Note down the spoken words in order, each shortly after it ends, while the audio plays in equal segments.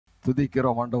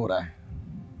துதிக்கிறோம் ஆண்டவரே,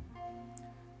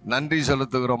 நன்றி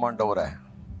செலுத்துகிறோம் ஆண்டவரே,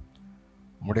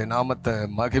 உம்முடைய நாமத்தை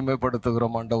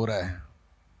மகிமைப்படுத்துகிறோம் ஆண்டவரே,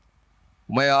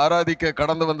 உம்மை ஆராதிக்க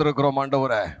கடந்து வந்திருக்கிறோம்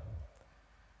ஆண்டவரே.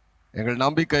 எங்கள்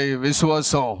நம்பிக்கை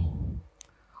விசுவாசம்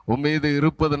உம்மீது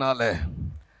இருப்பதனால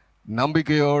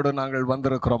நம்பிக்கையோடு நாங்கள்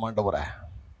வந்திருக்கிறோம் ஆண்டவரே.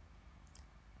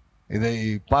 இதை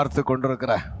பார்த்து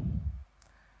கொண்டிருக்கிற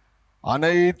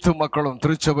அனைத்து மக்களும்,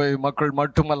 திருச்சபை மக்கள்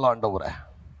மட்டுமல்ல ஆண்டவரே,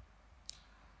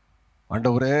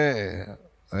 ஆண்டவரே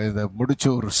இதை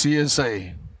முடிச்சூர் சிஎஸ்ஐ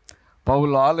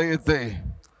பவுல் ஆலயத்தை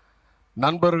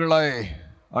நண்பர்களாய்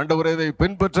ஆண்டவரே இதை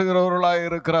பின்பற்றுகிறவர்களாய்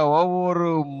இருக்கிற ஒவ்வொரு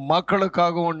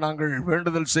மக்களுக்காகவும் நாங்கள்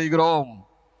வேண்டுதல் செய்கிறோம்.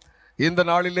 இந்த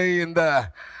நாளிலே இந்த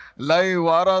லைவ்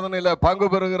ஆராதனையில் பங்கு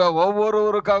பெறுகிற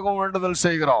ஒவ்வொருவருக்காகவும் வேண்டுதல்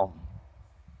செய்கிறோம்.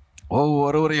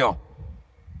 ஒவ்வொருவரையும்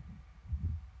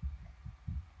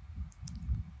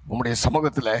உம்முடைய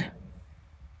சமூகத்தில்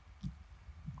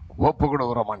ஒப்பு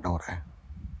கொடுக்கிறோம் ஆண்டவரே,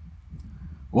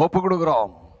 ஒப்பு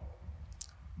கொடுக்கிறோம்.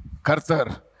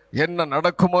 கர்த்தர் என்ன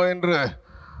நடக்குமோ என்று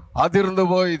அதிர்ந்து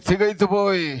போய் திகைத்து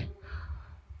போய்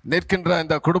நிற்கின்ற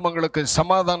இந்த குடும்பங்களுக்கு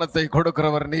சமாதானத்தை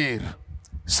கொடுக்கிறவர் நீர்,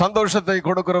 சந்தோஷத்தை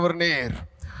கொடுக்கிறவர் நீர்,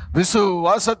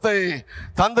 விசுவாசத்தை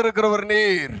தந்திருக்கிறவர்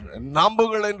நீர்,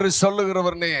 நம்புங்கள் என்று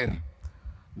சொல்லுகிறவர் நீர்.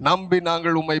 நம்பி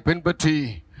நாங்கள் உம்மை பின்பற்றி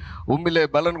உம்மிலே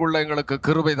பலன் கொள்ள எங்களுக்கு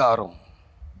கிருபை தாரும்,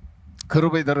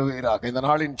 கிருபை தருவீராக. இந்த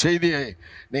நாளின் செய்தியை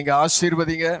நீங்கள்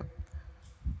ஆசீர்வதிங்க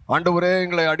ஆண்டவரே.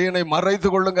 எங்களை அடியனை மறைத்து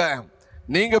கொள்ளுங்க,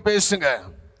 நீங்க பேசுங்க.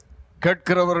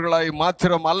 கேட்கிறவர்களாய்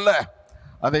மாத்திரம் அல்ல,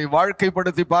 அதை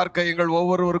வாழ்க்கைப்படுத்தி பார்க்க எங்கள்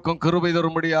ஒவ்வொருவருக்கும் கிருபை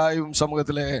தரும்படியாயும்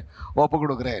சமூகத்திலே ஒப்பு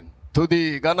கொடுக்கிறேன். துதி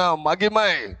கனம்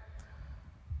மகிமை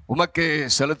உமக்கே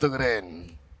செலுத்துகிறேன்.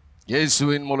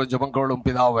 இயேசுவின் மூலம் ஜெபங்களும்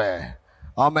பிதாவே,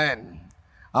 ஆமென்,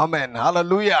 ஆமென்,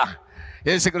 ஹல்லேலூயா.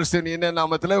 இயேசு கிறிஸ்துவின் இனிய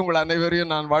நாமத்தில் உங்கள்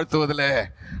அனைவரையும் நான் வாழ்த்துவதில்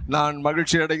நான்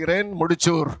மகிழ்ச்சி அடைகிறேன்.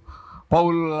 முடிச்சூர்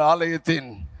பவுல் ஆலயத்தின்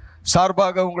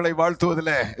சார்பாக உங்களை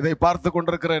வாழ்த்துவதில் இதை பார்த்து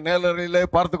கொண்டிருக்கிற நேரலையிலே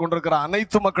பார்த்து கொண்டிருக்கிற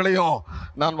அனைத்து மக்களையும்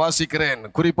நான் வாசிக்கிறேன்.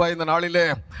 குறிப்பாக இந்த நாளிலே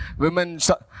விமென்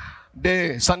டே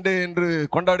சண்டே என்று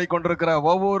கொண்டாடி கொண்டிருக்கிற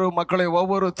ஒவ்வொரு மக்களையும்,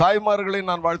 ஒவ்வொரு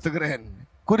தாய்மார்களையும் நான் வாழ்த்துகிறேன்.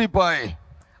 குறிப்பாய்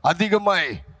அதிகமாய்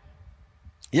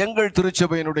எங்கள்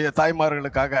திருச்சபையினுடைய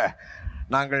தாய்மார்களுக்காக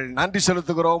நாங்கள் நன்றி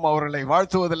செலுத்துகிறோம். அவர்களை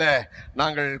வாழ்த்துவதில்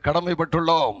நாங்கள்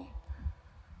கடமைப்பட்டுள்ளோம்.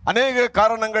 அநேக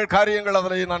காரணங்கள், காரியங்கள்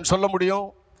அதனை நான் சொல்ல முடியும்.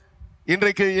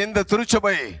 இன்றைக்கு இந்த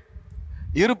திருச்சபை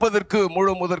இருப்பதற்கு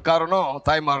முழு முதற் காரணம்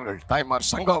தாய்மார்கள், தாய்மார்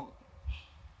சங்கம்.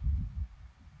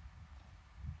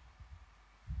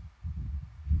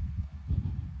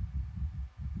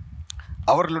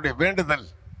 அவர்களுடைய வேண்டுதல்,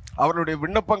 அவர்களுடைய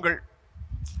விண்ணப்பங்கள்,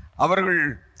 அவர்கள்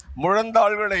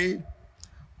முழந்தாள்களை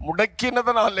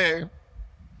முடக்கினதனாலே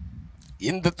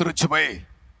இந்த திருச்சபை,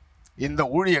 இந்த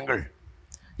ஊழியங்கள்,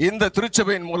 இந்த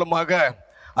திருச்சபையின் மூலமாக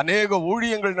அநேக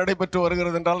ஊழியங்கள் நடைபெற்று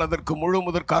வருகிறது என்றால் அதற்கு முழு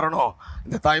முதற் காரணம்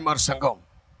இந்த தாய்மார் சங்கம்.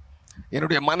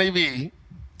 என்னுடைய மனைவி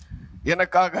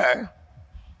எனக்காக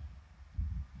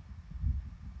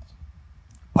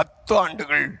 10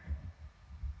 ஆண்டுகள்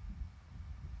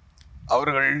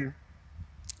அவர்கள்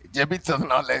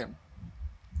ஜெபித்ததனால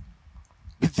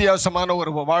வித்தியாசமான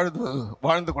ஒரு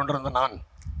வாழ்ந்து கொண்டிருந்த நான்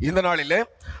இந்த நாளிலே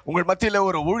உங்கள் மத்தியில்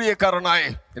ஒரு ஊழியக்காரனாய்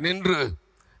நின்று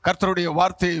கர்த்தருடைய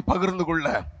வார்த்தையை பகிர்ந்து கொள்ள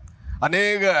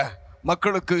அநேக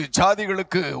மக்களுக்கு,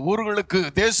 ஜாதிகளுக்கு, ஊர்களுக்கு,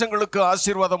 தேசங்களுக்கு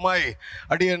ஆசீர்வாதமாய்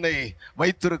அடியனை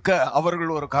வைத்திருக்க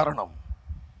அவர்கள் ஒரு காரணம்,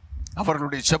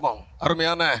 அவர்களுடைய ஜெபம்.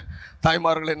 அருமையான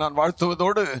தாய்மார்களை நான்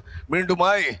வாழ்த்துவதோடு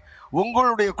மீண்டுமாய்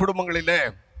உங்களுடைய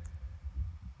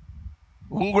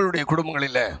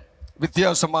குடும்பங்களிலே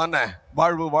வித்தியாசமான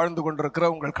வாழ்வு வாழ்ந்து கொண்டிருக்கிற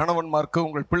உங்கள் கணவன்மார்க்கு,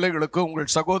 உங்கள் பிள்ளைகளுக்கு,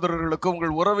 உங்கள் சகோதரர்களுக்கு,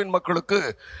 உங்கள் உறவின் மக்களுக்கு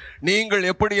நீங்கள்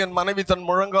எப்படி என் மனைவி தன்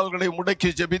முழங்கால்களை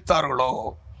முடக்கி ஜெபித்தார்களோ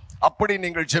அப்படி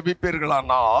நீங்கள்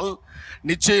ஜெபிப்பீர்களானால்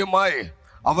நிச்சயமாய்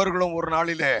அவர்களும் ஒரு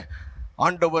நாளிலே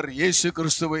ஆண்டவர் இயேசு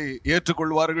கிறிஸ்துவை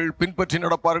ஏற்றுக்கொள்வார்கள், பின்பற்றி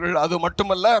நடப்பார்கள். அது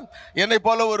மட்டுமல்ல, என்னை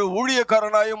போல ஒரு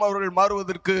ஊழியக்காரனாயும் அவர்கள்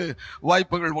மாறுவதற்கு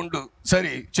வாய்ப்புகள் உண்டு.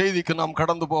 சரி, செய்திக்கு நாம்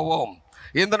கடந்து போவோம்.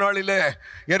 இந்த நாளிலே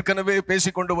ஏற்கனவே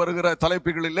பேசிக்கொண்டு வருகிற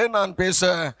தலைப்புகளிலே நான்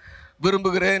பேச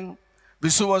விரும்புகிறேன்.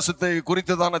 விசுவாசத்தை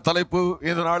குறித்ததான தலைப்பு.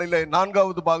 இந்த நாளிலே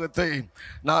 4வது பாகத்தை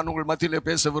நான் உங்கள் மத்தியிலே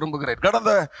பேச விரும்புகிறேன்.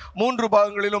 கடந்த 3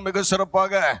 பாகங்களிலும் மிக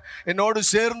சிறப்பாக என்னோடு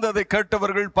சேர்ந்து அதை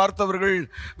கேட்டவர்கள், பார்த்தவர்கள்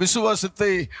விசுவாசத்தை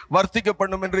வர்த்திக்க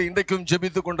பண்ணும் என்று இன்றைக்கும்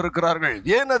ஜெபித்து கொண்டிருக்கிறார்கள்.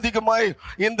 ஏன் அதிகமாய்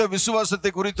இந்த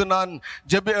விசுவாசத்தை குறித்து நான்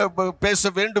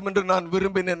பேச வேண்டும் என்று நான்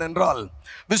விரும்பினேன் என்றால்,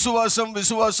 விசுவாசம்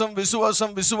விசுவாசம்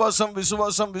விசுவாசம் விசுவாசம்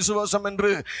விசுவாசம் விசுவாசம்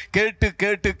என்று கேட்டு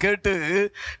கேட்டு கேட்டு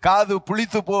காது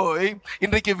புளித்து போய்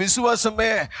இன்றைக்கு விசுவாசம்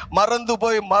மறந்து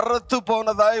போய் மறத்து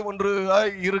போனதாய் ஒன்று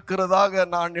இருக்கிறதாக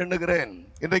நான் எண்ணுகிறேன்.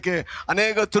 இன்றைக்கு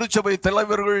அநேக திருச்சபை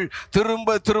தலைவர்கள்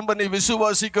திரும்ப திரும்ப நீ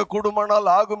விசுவாசிக்க கூடுமானால்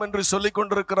ஆகும் என்று சொல்லிக்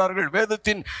கொண்டிருக்கிறார்கள்.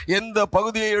 வேதத்தின் எந்த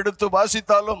பகுதியை எடுத்து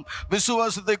வாசித்தாலும்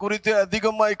விசுவாசத்தை குறித்து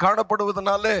அதிகமாய்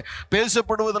காணப்படுவதனாலே,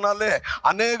 பேசப்படுவதனாலே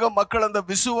அநேக மக்கள் அந்த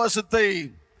விசுவாசத்தை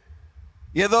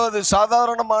ஏதோ அது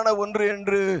சாதாரணமான ஒன்று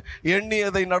என்று எண்ணி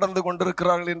அதை நடந்து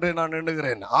கொண்டிருக்கிறார்கள் என்று நான்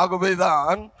எண்ணுகிறேன்.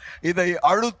 ஆகவேதான் இதை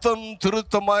அழுத்தம்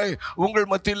திருத்தமாய் உங்கள்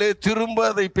மத்தியிலே திரும்ப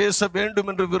அதை பேச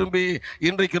வேண்டும் என்று விரும்பி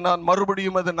இன்றைக்கு நான்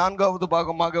மறுபடியும் அது 4வது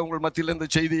பாகமாக உங்கள் மத்தியில் இந்த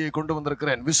செய்தியை கொண்டு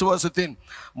வந்திருக்கிறேன். விசுவாசத்தின்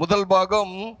முதல்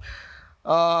பாகம்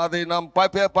அதை நாம்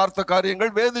பார்த்த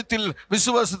காரியங்கள், வேதத்தில்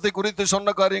விசுவாசத்தை குறித்து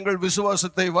சொன்ன காரியங்கள்.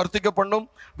 விசுவாசத்தை வர்த்திக்க பண்ணும்,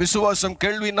 விசுவாசம்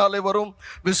கேள்வினாலே வரும்,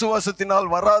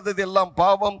 விசுவாசத்தினால் வராதது எல்லாம்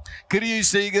பாவம், கிரியை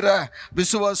செய்கிற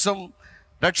விசுவாசம்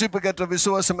ரட்சிப்புக்கேற்ற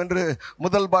விசுவாசம் என்று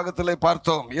முதல் பாகத்திலே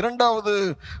பார்த்தோம். 2வது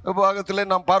பாகத்திலே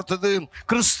நாம் பார்த்தது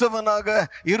கிறிஸ்தவனாக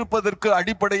இருப்பதற்கு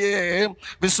அடிப்படையே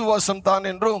விசுவாசம் தான்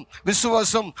என்றும்,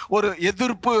 விசுவாசம் ஒரு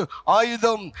எதிர்ப்பு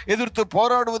ஆயுதம், எதிர்த்து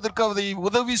போராடுவதற்கு அதை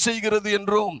உதவி செய்கிறது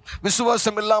என்றும்,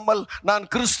 விசுவாசம் இல்லாமல் நான்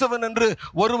கிறிஸ்தவன் என்று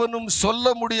ஒருவனும்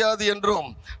சொல்ல முடியாது என்றும்,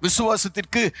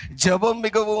 விசுவாசத்திற்கு ஜெபம்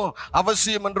மிகவும்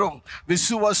அவசியம் என்றும்,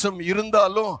 விசுவாசம்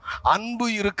இருந்தாலும் அன்பு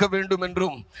இருக்க வேண்டும்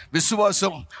என்றும்,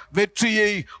 விசுவாசம் வெற்றியை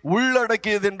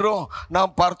உள்ளடக்கியது என்றும்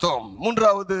நாம் பார்த்தோம்.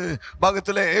 3வது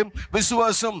பாகத்திலே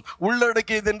விசுவாசம்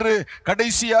உள்ளடக்கியது என்று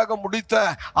கடைசியாக முடித்த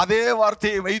அதே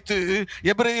வார்த்தையை வைத்து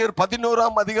எபிரேயர்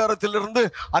 11ஆம் அதிகாரத்திலிருந்து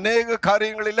அநேக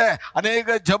காரியங்களிலே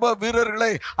அநேக ஜெப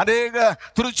வீரர்களை, அநேக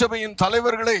திருச்சபையின்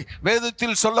தலைவர்களை,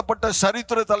 வேதத்தில் சொல்லப்பட்ட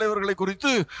சரித்திர தலைவர்களை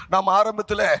குறித்து நாம்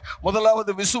ஆரம்பத்தில்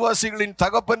முதலாவது விசுவாசிகளின்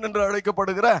தகப்பன் என்று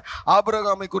அழைக்கப்படுகிற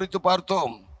ஆபிரகாமை குறித்து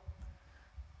பார்த்தோம்.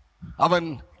 அவன்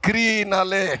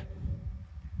கிரியையினாலே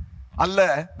அல்ல,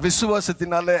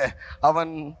 விசுவாசத்தினாலே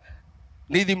அவன்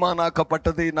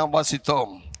நீதிமானாக்கப்பட்டதை நாம்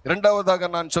வாசித்தோம். 2வதாக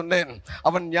நான் சொன்னேன்,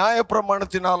 அவன்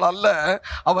நியாயப்பிரமாணத்தினால் அல்ல,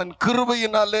 அவன்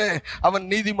கிருபையினாலே அவன்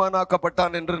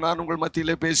நீதிமானாக்கப்பட்டான் என்று நான் உங்கள்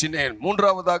மத்தியிலே பேசினேன்.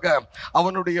 3வதாக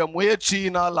அவனுடைய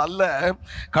முயற்சியினால் அல்ல,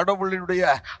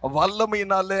 கடவுளுடைய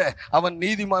வல்லமையினாலே அவன்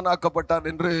நீதிமானாக்கப்பட்டான்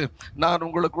என்று நான்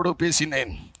உங்களுக்கு கூட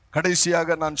பேசினேன்.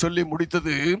 கடைசியாக நான் சொல்லி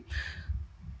முடித்தது,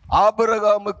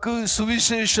 ஆபிரகாமுக்கு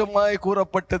சுவிசேஷமாய்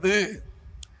கூறப்பட்டது.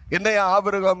 என்னையா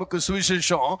ஆபிரகாமுக்கு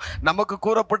சுவிசேஷம்? நமக்கு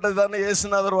கூறப்பட்டது தானே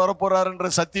இயேசுநாதர் வரப்போறார் என்ற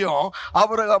சத்தியம்.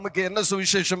 ஆபிரகாமுக்கு என்ன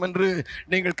சுவிசேஷம் என்று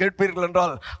நீங்கள் கேட்பீர்கள்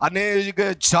என்றால்,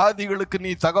 அநேக ஜாதிகளுக்கு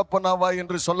நீ தகப்பனாவா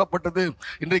என்று சொல்லப்பட்டது.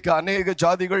 இன்றைக்கு அநேக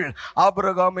ஜாதிகள்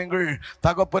ஆபிரகாம் எங்கள்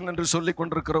தகப்பன் என்று சொல்லிக்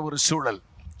கொண்டிருக்கிற ஒரு சூழல்.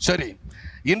 சரி,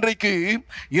 இன்றைக்கு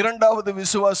 2வது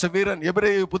விசுவாச வீரன்,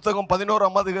 எபிரேய புத்தகம்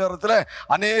 11ஆம் அதிகாரத்தில்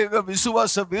அநேக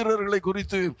விசுவாச வீரர்களை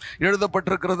குறித்து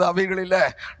எழுதப்பட்டிருக்கிறது. அவைகளில்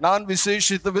நான்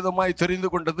விசேஷித்த விதமாய் தெரிந்து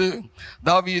கொண்டது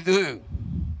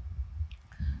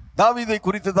தாவீதை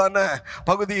குறித்துதான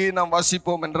பகுதியை நாம்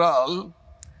வாசிப்போம் என்றால்,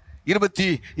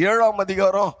 27ஆம்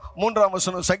அதிகாரம் 3ஆம்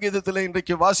வசனம், சங்கீதத்தில்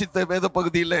இன்றைக்கு வாசித்த வேத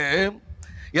பகுதியிலே,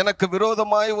 எனக்கு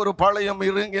விரோதமாய் ஒரு பாளையம்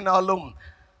இறங்கினாலும்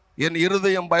என்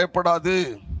இருதயம் பயப்படாது,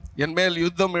 என் மேல்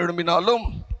யுத்தம் எழும்பினாலும்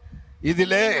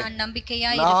இதிலே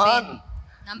நான்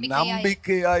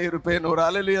நம்பிக்கையாயிருப்பேன். ஒரு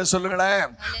அல்லேலூயா சொல்லுங்களேன்,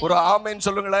 ஒரு ஆமென்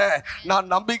சொல்லுங்களேன். நான்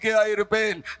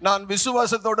நம்பிக்கையாயிருப்பேன், நான்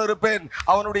விசுவாசத்தோடு இருப்பேன்.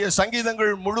 அவனுடைய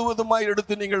சங்கீதங்கள் முழுவதுமாய்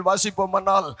எடுத்து நீங்கள்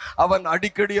வாசிப்போமானால், அவன்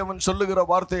அடிக்கடி அவன் சொல்லுகிற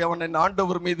வார்த்தை, அவன் என்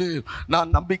ஆண்டவர் மீது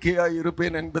நான்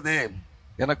நம்பிக்கையாயிருப்பேன் என்பதே.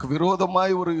 எனக்கு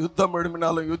விரோதமாய் ஒரு யுத்தம்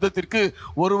எழுப்பினாலும், யுத்தத்திற்கு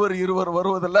ஒருவர் இருவர்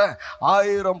வருவதில்ல,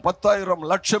 1000 10,000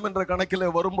 லட்சம் என்ற கணக்கில்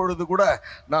வரும்பொழுது கூட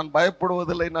நான்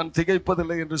பயப்படுவதில்லை, நான்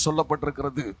திகைப்பதில்லை என்று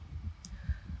சொல்லப்பட்டிருக்கிறது.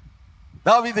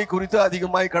 தாவீதை குறித்து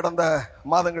அதிகமாய் கடந்த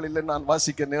மாதங்களில் நான்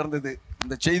வாசிக்க நேர்ந்தது.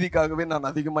 இந்த செய்திக்காகவே நான்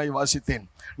அதிகமாய் வாசித்தேன்.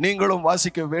 நீங்களும்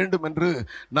வாசிக்க வேண்டும் என்று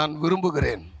நான்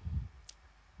விரும்புகிறேன்.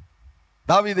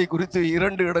 தாவீதை குறித்து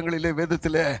 2 இடங்களிலே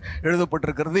வேதத்திலே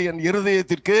எழுதப்பட்டிருக்கிறது. என்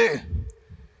இருதயத்திற்கு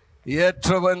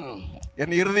ஏற்றவன்,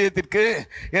 என் இருதயத்திற்கு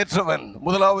ஏற்றவன்.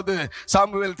 1வது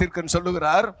சாமுவேல் தீர்க்கன்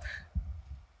சொல்லுகிறார்,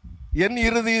 என்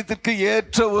இருதயத்திற்கு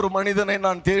ஏற்ற ஒரு மனிதனை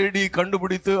நான் தேடி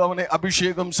கண்டுபிடித்து அவனை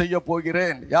அபிஷேகம் செய்ய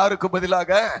போகிறேன். யாருக்கு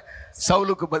பதிலாக?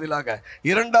 சவுலுக்கு பதிலாக.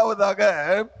 2வதாக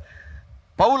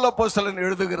பவுல் அப்போஸ்தலன்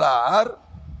எழுதுகிறார்,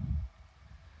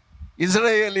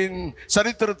 இஸ்ரேலின்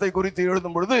சரித்திரத்தை குறித்து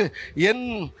எழுதும் பொழுது, என்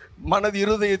மனது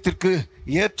இருதயத்திற்கு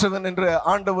ஏற்றவன் என்று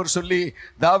ஆண்டவர் சொல்லி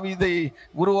தாவீதை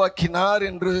உருவாக்கினார்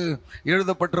என்று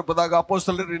எழுதப்பட்டிருப்பதாக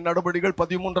அப்போஸ்தலரின் நடபடிகள்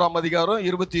 13ஆம் அதிகாரம்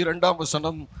 22ஆம்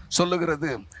வசனம்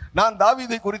சொல்லுகிறது. நான்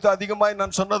தாவீதை குறித்து அதிகமாய்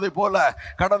நான் சொன்னதை போல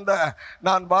கடந்த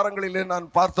வாரங்களிலே நான்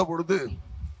பார்த்த பொழுது,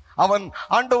 அவன்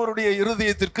ஆண்டவருடைய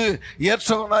இருதயத்திற்கு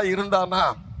ஏற்றவனாய் இருந்தானா?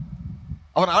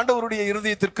 அவன் ஆண்டவருடைய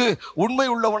இருதயத்திற்கு உண்மை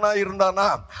உள்ளவனாய் இருந்தானா?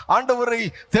 ஆண்டவரை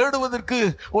தேடுவதற்கு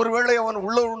ஒருவேளை அவன்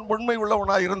உண்மை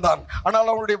உள்ளவனாய் இருந்தான்.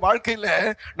 ஆனால் அவனுடைய வாழ்க்கையில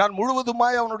நான்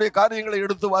முழுவதுமாய் அவனுடைய காரியங்களை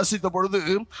எடுத்து வாசித்த பொழுது,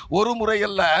 ஒரு முறை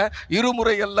அல்ல,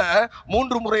 இருமுறை அல்ல,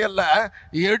 3 முறை அல்ல,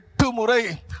 8 முறை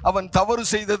அவன் தவறு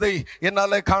செய்ததை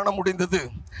என்னால் காண முடிந்தது.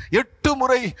 8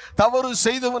 முறை தவறு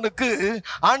செய்தவனுக்கு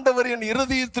ஆண்டவர் என்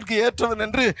இருதயத்திற்கு ஏற்றவன்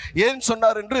என்று ஏன்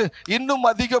சொன்னார் என்று இன்னும்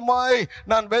அதிகமாய்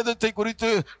நான் வேதத்தை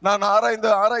குறித்து நான்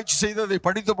ஆராய்ச்சி செய்ததை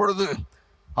படித்த பொழுது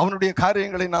அவனுடைய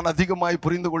காரியங்களை நான் அதிகமாய்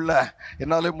புரிந்து கொள்ள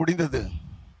என்னால் முடிந்தது.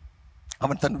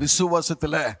 அவன் தன்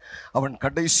விசுவாசத்தில் அவன்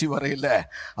கடைசி வரையில்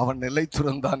அவன்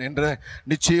நிலைத்திருந்தான் என்ற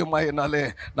நிச்சயமாக என்னாலே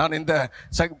நான் இந்த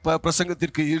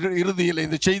பிரசங்கத்திற்கு இறுதியில்,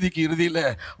 இந்த செய்திக்கு இறுதியில்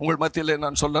உங்கள் மத்தியில்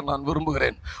நான் சொல்ல நான்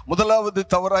விரும்புகிறேன். முதலாவது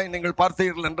தவறாய் நீங்கள்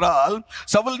பார்த்தீர்கள் என்றால்,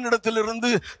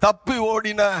 சவுலினிடத்திலிருந்து தப்பி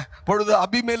ஓடின பொழுது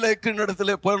அபிமெலேக்கு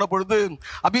இடத்துல போன பொழுது,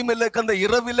 அபிமெலேக்கு அந்த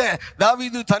இரவில்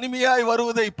தாவீது தனிமையாய்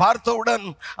வருவதை பார்த்தவுடன்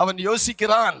அவன்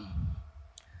யோசிக்கிறான்,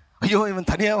 ஐயோ இவன்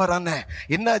தனியாக வரானே,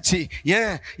 என்னாச்சு,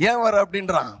 ஏன் வர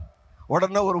அப்படின்றான்.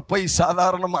 உடனே ஒரு பொய்,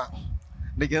 சாதாரணமாக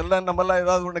இன்னைக்கு எல்லாம் நம்மளாம்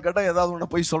ஏதாவது ஒன்று கேட்டால் ஏதாவது ஒன்று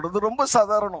பொய் சொல்கிறது ரொம்ப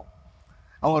சாதாரணம்.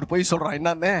 அவன் ஒரு பொய் சொல்கிறான்,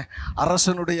 என்னன்னு,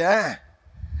 அரசனுடைய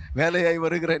வேலையாய்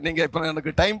வருகிறேன். நீங்கள் இப்போ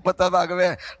எனக்கு டைம் பத்தாதாகவே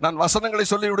நான் வசனங்களை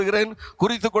சொல்லி விடுகிறேன்,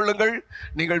 குறித்து கொள்ளுங்கள்.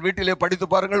 நீங்கள் வீட்டிலே படித்து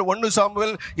பாருங்கள். 1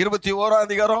 சாமுவேல்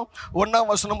 21 1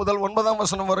 வசனம் முதல்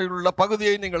 9 வரை உள்ள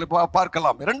பகுதியை நீங்கள்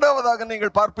பார்க்கலாம். இரண்டாவதாக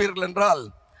நீங்கள் பார்ப்பீர்கள் என்றால்,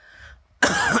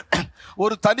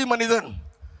 ஒரு தனி மனிதன்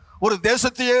ஒரு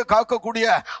தேசத்தையே காக்கக்கூடிய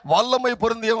வல்லமை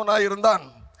பொருந்தியவனாய் இருந்தான்.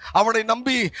 அவனை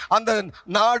நம்பி அந்த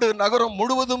நாடு நகரம்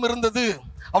முழுவதும் இருந்தது.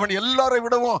 அவன் எல்லாரை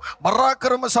விடவும்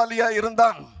பராக்கிரமசாலியாய்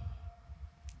இருந்தான்.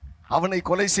 அவனை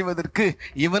கொலை செய்வதற்கு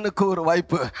இவனுக்கு ஒரு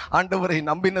வாய்ப்பு ஆண்டவரை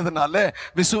நம்பினதுனால,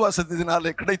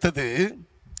 விசுவாசத்தினால கிடைத்தது.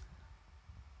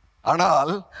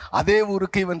 ஆனால் அதே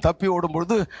ஊருக்கு இவன் தப்பி ஓடும்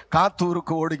பொழுது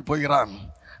காத்தூருக்கு ஓடி போகிறான்.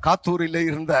 காத்தூரிலே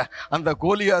இருந்த அந்த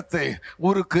கோலியாத்தை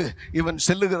ஊருக்கு இவன்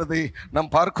செல்லுகிறதை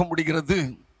நாம் பார்க்க முடிகிறது.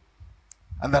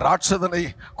 அந்த ராட்சதனை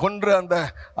கொன்று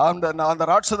அந்த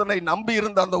ராட்சதனை நம்பி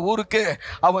இருந்த அந்த ஊருக்கே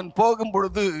அவன் போகும்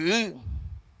பொழுது,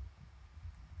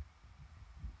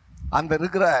 அந்த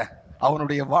இருக்கிற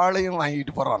அவனுடைய வாளையும்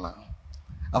வாங்கிட்டு போறான்.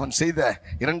 அவன் செய்த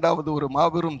இரண்டாவது ஒரு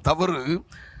மாபெரும் தவறு,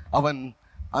 அவன்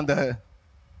அந்த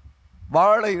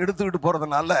வாளை எடுத்துக்கிட்டு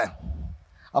போறதுனால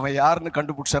அவன் யாருன்னு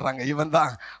கண்டுபிடிச்சிடுறாங்க, இவன்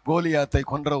தான் கோலியாத்தை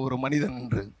கொன்ற ஒரு மனிதன்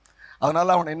என்று.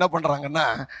 அதனால அவனை என்ன பண்றாங்கன்னா,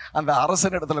 அந்த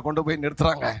அரசன் இடத்துல கொண்டு போய்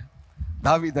நிறுத்துறாங்க.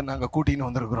 தாவீதை நாங்கள் கூட்டின்னு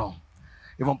வந்திருக்கிறோம்.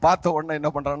 இவன் பார்த்த உடனே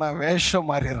என்ன பண்றான்னா, வேஷம்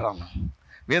மாறிடுறான்.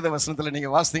 வேத வசனத்தில்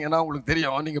நீங்கள் வாசித்தீங்கன்னா உங்களுக்கு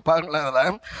தெரியும். நீங்கள் பாருங்களேன்,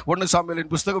 அதில் 1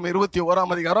 சாமுவேலின் புஸ்தகம் 21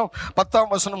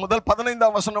 10 முதல்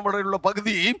 15 வரை உள்ள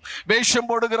பகுதி, வேஷம்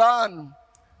போடுகிறான்.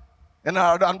 என்ன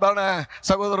அன்பான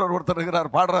சகோதரர் ஒருத்தர் இருக்கிறார்,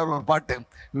 பாடுறார் ஒரு பாட்டு,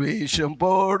 வேஷம்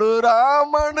போடுறா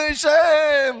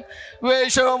மனுஷன்,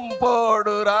 வேஷம்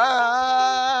போடுறா,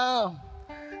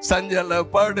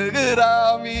 சஞ்சலப்படுகிறா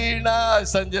வீணா,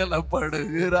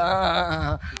 சஞ்சலப்படுகிறா.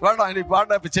 வேண்டாம், நீ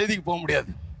பாட இப்ப செய்திக்கு போக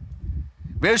முடியாது.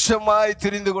 வேஷமாய்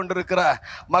திரிந்து கொண்டிருக்கிற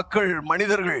மக்கள்,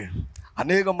 மனிதர்கள்,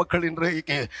 அநேக மக்கள்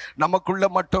இன்றைக்கு நமக்குள்ள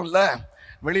மட்டும் இல்ல,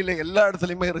 வெளியில எல்லா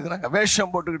இடத்துலையுமே இருக்கிறாங்க,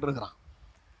 வேஷம் போட்டுக்கிட்டு இருக்கிறான்.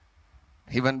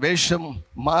 இவன் வேஷம்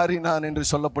மாறினான் என்று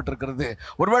சொல்லப்பட்டிருக்கிறது.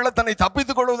 ஒருவேளை தன்னை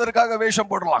தப்பித்துக் கொள்வதற்காக வேஷம்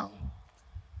போடலாம்,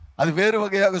 அது வேறு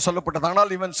வகையாக சொல்லப்பட்டது.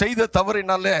 ஆனால் இவன் செய்த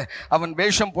தவறினாலே அவன்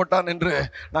வேஷம் போட்டான் என்று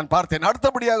நான் பார்த்தேன்.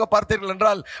 அடுத்தபடியாக பார்த்தீர்கள்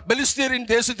என்றால், பெலிஸ்தியரின்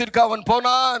தேசத்திற்கு அவன்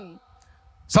போனான்.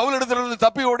 சவுலிடத்திலிருந்து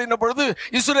தப்பி ஓடின பொழுது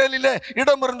இஸ்ரேலிலே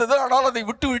இடம் இருந்தது, ஆனால் அதை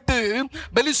விட்டு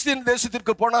பெலிஸ்தீன்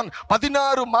தேசத்திற்கு போனான்.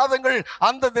 16 மாதங்கள்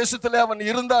அந்த தேசத்திலே அவன்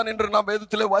இருந்தான் என்று நாம்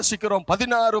வேதத்திலே வாசிக்கிறோம்.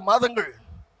 16 மாதங்கள்.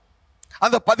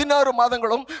 அந்த 16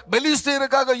 மாதங்களும்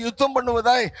பெலிஸ்தீனுக்காக யுத்தம்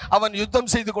பண்ணுவதாய் அவன் யுத்தம்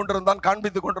செய்து கொண்டிருந்தான்,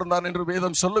 காண்பித்துக் கொண்டிருந்தான் என்று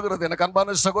வேதம் சொல்லுகிறது. எனக்கு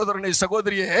அன்பான சகோதரனே,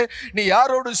 சகோதரியே, நீ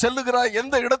யாரோடு செல்லுகிறாய்,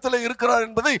 எந்த இடத்துல இருக்கிறார்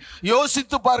என்பதை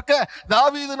யோசித்து பார்க்க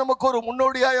தாவீது நமக்கு ஒரு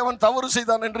முன்னோடியாய் அவன் தவறு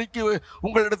செய்தான் என்றைக்கு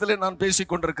உங்களிடத்திலே நான்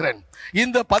பேசிக் கொண்டிருக்கிறேன்.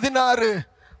 இந்த 16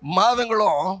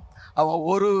 மாதங்களும் அவன்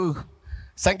ஒரு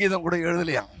சங்கீதம் கூட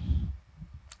எழுதலையாம்.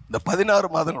 இந்த 16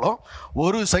 மாதங்களும்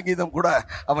ஒரு சங்கீதம் கூட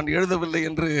அவன் எழுதவில்லை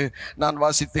என்று நான்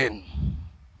வாசித்தேன்.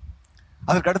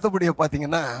 அதற்கு அடுத்தபடியாக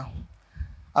பார்த்தீங்கன்னா,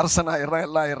 அரசனாயிடுறான்,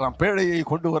 எல்லாம் ஆயிடுறான். பேழையை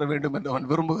கொண்டு வர வேண்டும் என்று அவன்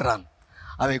விரும்புகிறான்.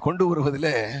 அதை கொண்டு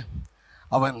வருவதிலே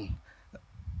அவன்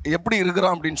எப்படி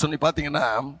இருக்கிறான் அப்படின்னு சொல்லி பார்த்தீங்கன்னா,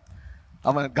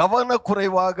 அவன்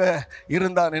கவனக்குறைவாக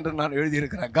இருந்தான் என்று நான்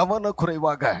எழுதியிருக்கிறேன்.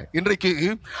 கவனக்குறைவாக. இன்றைக்கு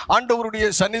ஆண்டவருடைய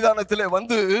சன்னிதானத்திலே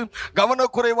வந்து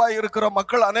கவனக்குறைவாக இருக்கிற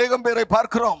மக்கள் அநேகம் பேரை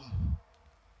பார்க்கிறோம்.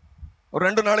 ஒரு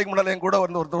 2 நாளைக்கு முன்னால என் கூட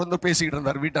ஒருத்தர் வந்து பேசிக்கிட்டு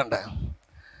இருந்தார் வீட்டாண்ட.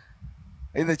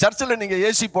 இந்த சர்ச்சில் நீங்கள்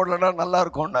ஏசி போடலன்னா நல்லா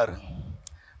இருக்கும்னாரு,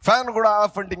 ஃபேன் கூட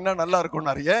ஆஃப் பண்ணிட்டீங்கன்னா நல்லா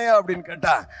இருக்கும்னாரு. ஏன் அப்படின்னு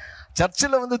கேட்டால்,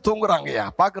 சர்ச்சில் வந்து தூங்குறாங்கய்யா,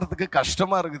 பார்க்குறதுக்கு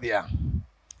கஷ்டமாக இருக்குதுயா.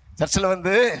 சர்ச்சில்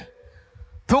வந்து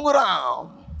தூங்குறான்,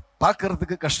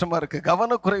 பார்க்கறதுக்கு கஷ்டமா இருக்கு,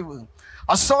 கவனக்குறைவு,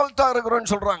 அசால்ட்டா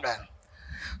இருக்கிறோன்னு சொல்றாங்க.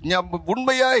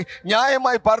 உண்மையாய்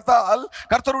நியாயமாய் பார்த்தால்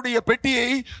கர்த்தருடைய பெட்டியை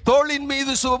தோளின்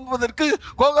மீது சுமப்பதற்கு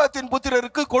கோகாத்தின்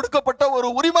புத்திரருக்கு கொடுக்கப்பட்ட ஒரு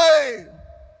உரிமை.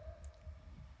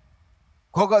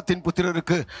 கோகாத்தின்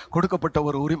புத்திரருக்கு கொடுக்கப்பட்ட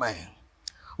ஒரு உரிமை.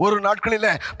 ஒரு நாட்களில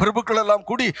பிரபுக்கள் எல்லாம்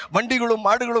கூடி வண்டிகளும்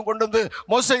மாடுகளும் கொண்டு வந்து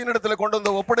மோசேயின் இடத்துல கொண்டு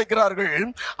வந்து ஒப்படைக்கிறார்கள்.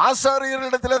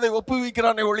 ஆசாரியர்களிடத்தில் அதை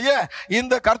ஒப்புவிக்கிறானே ஒழிய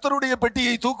இந்த கர்த்தருடைய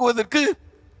பெட்டியை தூக்குவதற்கு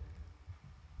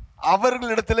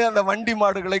அவர்களிடத்திலே அந்த வண்டி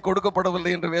மாடுகளை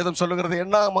கொடுக்கப்படவில்லை என்று வேதம் சொல்லுகிறது.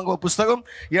 எண்ணாகம புஸ்தகம்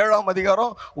 7ஆம்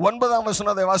அதிகாரம் 9ஆம்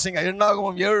வசனம், அதை வாசிங்க.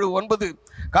 எண்ணாகமம் 7:9.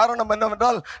 காரணம்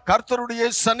என்னவென்றால் கர்த்தருடைய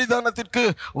சன்னிதானத்திற்கு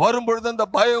வரும்பொழுது அந்த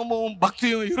பயமும்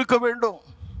பக்தியும் இருக்க வேண்டும்.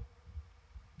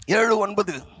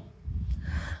 7:9.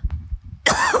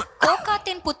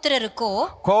 கோகாத்தின்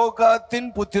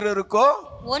புத்திரருக்கோ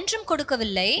ஒன்றும்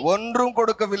கொடுக்கவில்லை.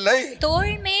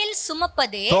 தோள் மேல்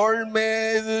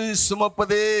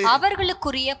சுமப்பதே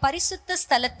அவர்களுக்குரிய பரிசுத்த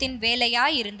ஸ்தலத்தின்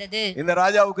வேலையாய் இருந்தது. இந்த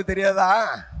ராஜாவுக்கு தெரியாதா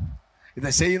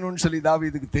இதை செய்யணும்னு சொல்லி?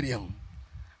 தாவீதுக்கு தெரியும்,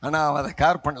 ஆனா அவன் அதை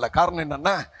கேர் பண்ணல. காரணம்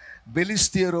என்னன்னா,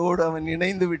 பெலிஸ்தியரோடு அவன்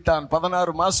இணைந்து விட்டான்.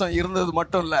 16 மாசம் இருந்தது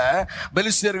மட்டும் இல்ல,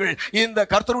 பெலிஸ்தியர்கள் இந்த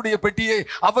கர்த்தருடைய பெட்டியை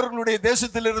அவர்களுடைய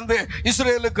தேசத்திலிருந்து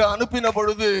இஸ்ரேலுக்கு அனுப்பின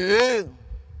பொழுது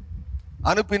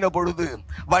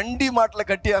வண்டி மாட்டில்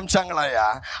கட்டி அமிச்சாங்களாயா.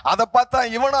 அதை பார்த்தா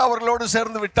இவனும் அவர்களோடு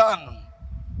சேர்ந்து விட்டான்.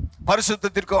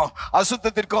 பரிசுத்தத்திற்கும்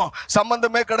அசுத்தத்திற்கும்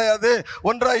சம்பந்தமே கிடையாது,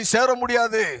 ஒன்றாய் சேரவே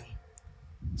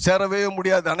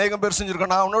முடியாது. அநேகம் பேர்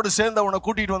செஞ்சிருக்கோம், நான் அவனோடு சேர்ந்து அவனை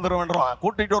கூட்டிட்டு வந்துடுவேன்றான்.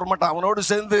 கூட்டிட்டு வர மாட்டான், அவனோடு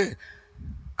சேர்ந்து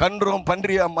கன்றும்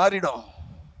பன்றியா மாறிடும்.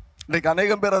 இன்றைக்கு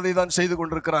அநேகம் பேர் அதை தான் செய்து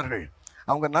கொண்டிருக்கிறார்கள்.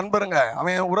 அவங்க நண்பருங்க,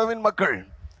 அவன் உறவின் மக்கள்.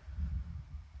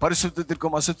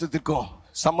 பரிசுத்தத்திற்கும் அசுத்தத்திற்கும்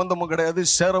சம்பந்தமும் கிடையாது,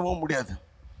 சேரவும் முடியாது.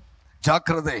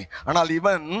 ஜாக்கிரதை. ஆனால்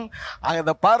இவன்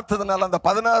அதை பார்த்ததுனால, அந்த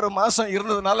 16 மாசம்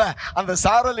இருந்ததுனால, அந்த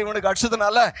சாரல் இவனுக்கு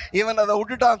அடிச்சதுனால இவன் அதை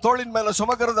விட்டுட்டான். தோளின் மேல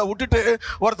சுமக்கிறத விட்டுட்டு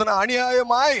ஒருத்தனை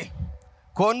அநியாயமாய்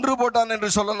கொன்று போட்டான் என்று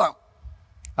சொல்லலாம்.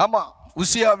 ஆமா,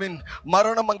 உசியாவின்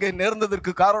மரணம் அங்கே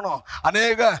நேர்ந்ததற்கு காரணம்,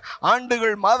 அநேக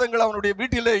ஆண்டுகள் மாதங்கள் அவனுடைய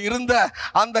வீட்டிலே இருந்த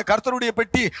அந்த கர்த்தருடைய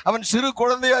பெட்டி, அவன் சிறு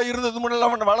குழந்தையா இருந்தது முன்னால்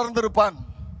அவன் வளர்ந்திருப்பான்.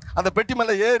 அந்த பெட்டி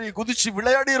மேல ஏறி குதிச்சு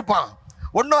விளையாடி இருப்பான்,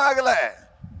 ஒன்னும் ஆகல.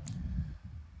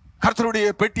 கர்த்தருடைய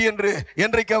பெட்டி என்று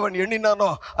என்றைக்கு அவன் எண்ணினானோ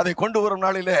அதை கொண்டு வரும்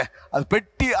நாளிலே அது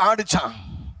பெட்டி ஆடிச்சான்.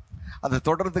 அதை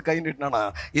தொடர்ந்து கை நீட்டினானா.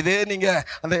 இதே நீங்க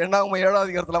அந்த 7ஆம்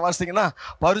அதிகாரத்தில் வாசித்தீங்கன்னா,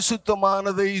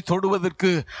 பரிசுத்தமானதை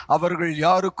தொடுவதற்கு அவர்கள்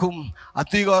யாருக்கும்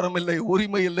அதிகாரம் இல்லை,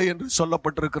 உரிமை இல்லை என்று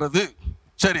சொல்லப்பட்டிருக்கிறது.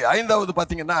 சரி, 5வது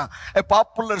பார்த்தீங்கன்னா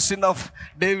பாப்புலர் சின் ஆஃப்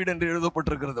டேவிட் என்று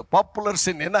எழுதப்பட்டிருக்கிறது. பாப்புலர்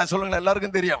சின் என்ன சொல்லுங்க,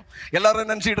 எல்லாருக்கும் தெரியும். எல்லாரும்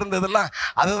நினைச்சிட்டு இருந்ததெல்லாம்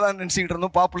அதை தான் நினைச்சிட்டு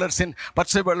இருந்தோம். பாப்புலர் சின்,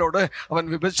 பத்சேபாளோடு அவன்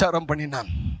விபச்சாரம்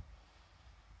பண்ணினான்.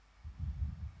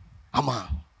 ஆமா,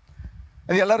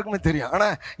 அது எல்லாருக்குமே தெரியும்.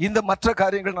 ஆனால் இந்த மற்ற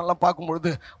காரியங்கள் நல்லா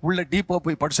பார்க்கும்பொழுது உள்ள டீப்பாக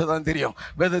போய் படிச்சதான் தெரியும்.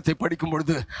 வேதத்தை படிக்கும்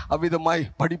பொழுது அவ்விதமாய்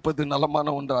படிப்பது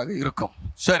நலமான ஒன்றாக இருக்கும்.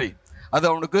 சரி, அது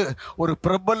அவனுக்கு ஒரு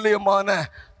பிரபல்யமான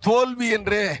தோல்வி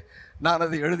என்றே நான்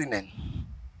அதை எழுதினேன்.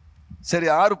 சரி,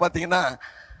 6 பார்த்தீங்கன்னா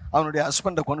அவனுடைய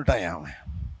ஹஸ்பண்டை கொண்டுட்டான். அவன்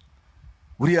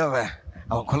உரியாவை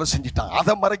அவன் கொலை செஞ்சிட்டான்.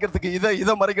 அதை மறைக்கிறதுக்கு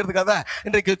இதை மறைக்கிறதுக்காக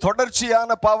இன்றைக்கு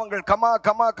தொடர்ச்சியான பாவங்கள் கமா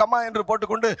கமா கமா என்று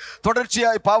போட்டுக்கொண்டு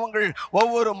தொடர்ச்சியாய் பாவங்கள்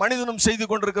ஒவ்வொரு மனிதனும் செய்து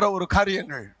கொண்டிருக்கிற ஒரு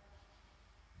காரியங்கள்.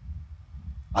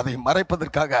 அதை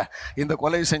மறைப்பதற்காக இந்த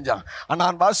கொலை செஞ்சான்.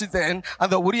 நான் வாசித்தேன்,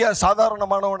 அந்த உரியா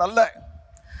சாதாரணமானவன் அல்ல.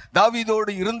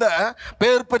 தாவீதோடு இருந்த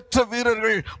பெயர் பெற்ற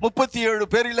வீரர்கள் 37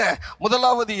 பேரில்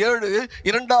முதலாவது 7,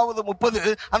 இரண்டாவது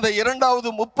 30, அந்த இரண்டாவது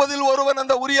 30 ஒருவன்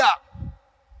அந்த உரியா.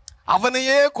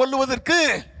 அவனையே கொல்லுவதற்கு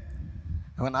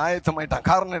அவன் ஆயத்தமாயிட்டான்.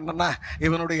 காரணம் என்னன்னா,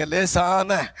 இவனுடைய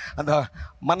லேசான அந்த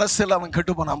மனசில் அவன்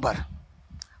கெட்டு போனான் பார்,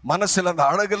 மனசில் அந்த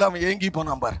அழகில் அவன் ஏங்கி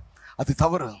போனான் பார். அது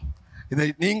தவறு. இதை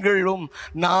நீங்களும்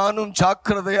நானும்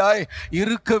ஜாக்கிரதையாய்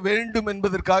இருக்க வேண்டும்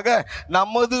என்பதற்காக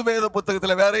நமது வேத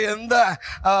புத்தகத்தில் வேற எந்த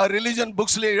ரிலிஜன்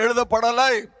புக்ஸ்லேயும்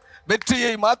எழுதப்படலை.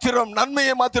 வெற்றியை மாத்திரம்,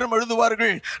 நன்மையை மாத்திரம்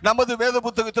எழுதுவார்கள். நமது வேத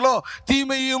புத்தகத்திலோ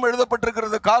தீமையும்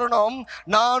எழுதப்பட்டிருக்கிறது. காரணம்,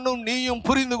 நானும் நீயும்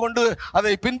புரிந்து கொண்டு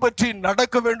அதை பின்பற்றி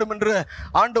நடக்க வேண்டும் என்ற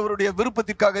ஆண்டவருடைய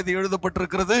விருப்பத்திற்காக இது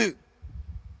எழுதப்பட்டிருக்கிறது.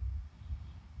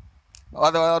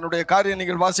 அதனுடைய காரியம்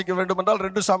நீங்கள் வாசிக்க வேண்டும் என்றால்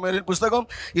 2 சாமுவேலின் புஸ்தகம்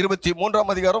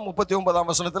 23ஆம் அதிகாரம் 39ஆம்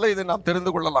வசனத்தில் இதை நாம்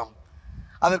தெரிந்து கொள்ளலாம்.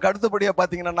 அதற்கு அடுத்தபடியாக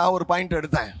பார்த்தீங்கன்னா, நான் ஒரு பாயிண்ட்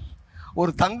எடுத்தேன்.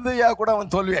 ஒரு தந்தையாக கூட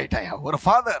அவன் தோல்வி ஆயிட்டான். ஒரு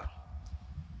ஃபாதர்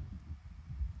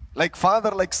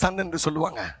லைக் சன் என்று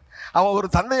சொல்லுவாங்க. அவன் ஒரு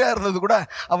தந்தையாக இருந்தது கூட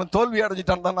அவன் தோல்வி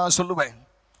அடைஞ்சிட்டான் தான் நான் சொல்லுவேன்.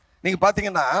 நீங்கள்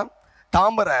பார்த்தீங்கன்னா,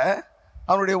 தாமரை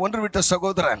அவனுடைய ஒன்று விட்ட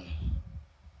சகோதரன்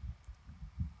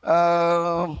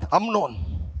அம்னோன்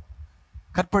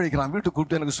கற்பழிக்கிறான். வீட்டுக்கு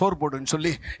கூப்பிட்டு எனக்கு சோறு போடுன்னு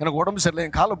சொல்லி, எனக்கு உடம்பு சரியில்லை,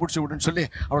 என் காலை பிடிச்சி விடுன்னு சொல்லி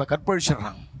அவளை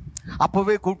கற்பழிச்சிடுறான்.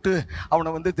 அப்போவே கூப்பிட்டு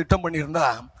அவனை திட்டம் பண்ணியிருந்தா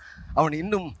அவன்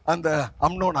இன்னும் அந்த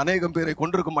அம்னோன் அநேகம் பேரை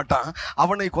கொண்டிருக்க மாட்டான்.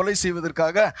 அவனை கொலை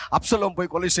செய்வதற்காக அப்சலோம்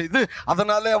போய் கொலை செய்து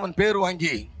அதனாலே அவன் பேர்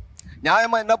வாங்கி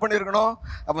நியாயமா என்ன பண்ணியிருக்கணும்?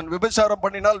 அவன் விபச்சாரம்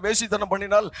பண்ணினால், வேசித்தனம்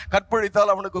பண்ணினால்,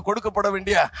 கற்பழித்தால் அவனுக்கு கொடுக்கப்பட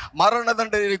வேண்டிய மரண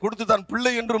தண்டனை கொடுத்து தன்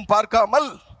பிள்ளை என்றும் பார்க்காமல்,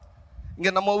 இங்க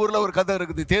நம்ம ஊர்ல ஒரு கதை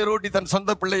இருக்குது, தேரோட்டி தன்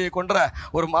சொந்த பிள்ளையை கொன்ற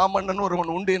ஒரு மாமன்னன்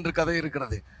ஒருவன் உண்டு என்று கதை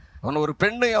இருக்கிறது. அவன் ஒரு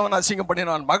பெண்ணை அவன் அசிங்கம்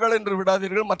பண்ணினான். மகள் என்று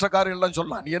விடாதீர்கள், மற்ற காரியெல்லாம்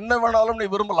சொல்லலாம், என்ன வேணாலும் நீ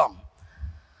விரும்பலாம்.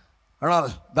 ஆனால்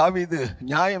தாவீது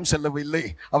நியாயம் செல்லவில்லை.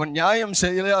 அவன் நியாயம்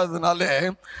செய்யாததுனாலே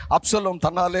அப்சலோம்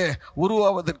தன்னாலே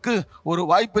உருவாவதற்கு ஒரு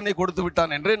வாய்ப்பினை கொடுத்து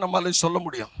விட்டான் என்றே நம்மால சொல்ல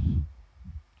முடியும்.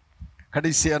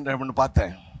 கடைசியாக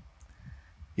பார்த்தேன்,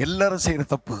 எல்லாரும் செய்கிற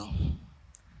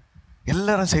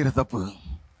தப்பு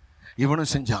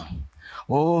இவனும் செஞ்சான்.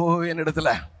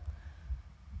 என்னிடத்துல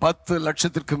 10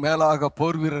 லட்சத்திற்கு மேலாக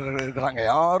போர் வீரர்கள் இருக்கிறாங்க,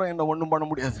 யாரும் என்ன ஒன்றும் பண்ண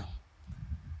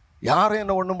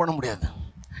முடியாது.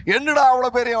 என்னடா அவ்வளோ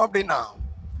பேரையும் அப்படின்னா,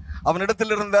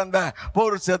 அவனிடத்தில் இருந்த அந்த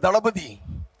போர்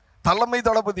தலைமை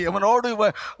தளபதி அவனோடு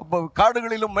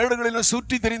காடுகளிலும் மேடுகளிலும்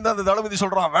சுற்றி தெரிந்த அந்த தளபதி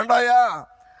சொல்றான், வேண்டாயா,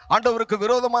 ஆண்டவருக்கு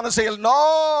விரோதமான செயல், நோ,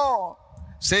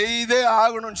 செய்தே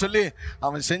ஆகணும்னு சொல்லி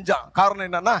அவன் செஞ்சான். காரணம்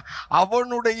என்னன்னா,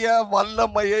 அவனுடைய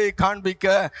வல்லமையை காண்பிக்க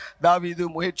தாவீது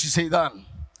முயற்சி செய்தான்.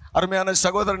 அருமையான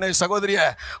சகோதரனே, சகோதரிய,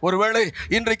 ஒருவேளை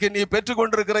இன்றைக்கு நீ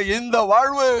பெற்றுக்கொண்டிருக்கிற இந்த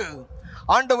வாழ்வு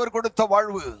ஆண்டவர் கொடுத்த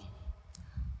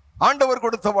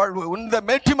வாழ்வு, இந்த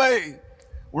மேட்டிமை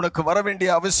உனக்கு வர வேண்டிய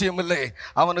அவசியம் இல்லை.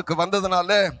 அவனுக்கு வந்ததுனால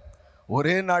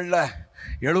ஒரே நாளில்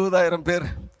 70,000 பேர்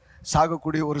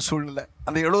சாகக்கூடிய ஒரு சூழ்நிலை.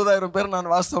 அந்த 70,000 பேர்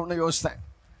நான் வாஸ்தவம்னு யோசித்தேன்.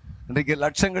 இன்றைக்கு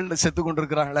லட்சங்களில் செத்து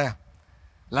கொண்டிருக்கிறாங்களே.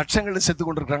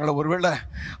 ஒருவேளை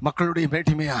மக்களுடைய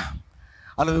மேட்டிமையா,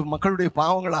 அல்லது மக்களுடைய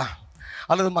பாவங்களா,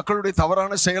 அல்லது மக்களுடைய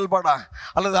தவறான செயல்பாடா,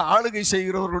 அல்லது ஆளுகை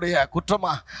செய்கிறவர்களுடைய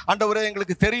குற்றமா? ஆண்டவரே,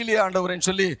 எங்களுக்கு தெரியலையே ஆண்டவரேன்னு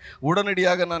சொல்லி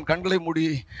உடனடியாக நான் கண்களை மூடி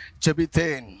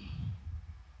ஜெபித்தேன்.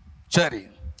 சரி,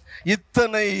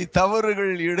 இத்தனை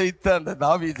தவறுகள் இழைத்த அந்த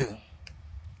தாவீது,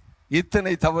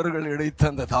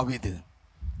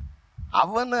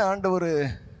 அவனை ஆண்டவர்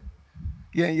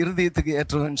என் இருதயத்துக்கு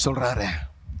ஏற்றவன் சொல்றாரு.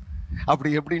 அப்படி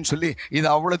எப்படின்னு சொல்லி இதை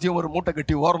அவ்வளோத்தையும் ஒரு மூட்டை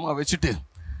கட்டி ஓரமாக வச்சுட்டு,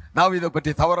 தாவீதை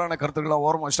பற்றி தவறான கருத்துக்களாக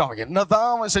ஓரமாக வச்சுட்டு, அவன்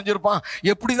என்னதான் அவன் செஞ்சிருப்பான்,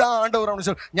 எப்படிதான் ஆண்டவர் அவனை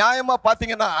நியாயமாக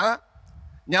பார்த்தீங்கன்னா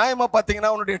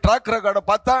அவனுடைய ட்ராக் ரெக்கார்டை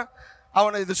பார்த்தா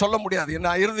அவனை இது சொல்ல முடியாது,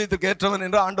 என்ன இருதயத்துக்கு ஏற்றவன்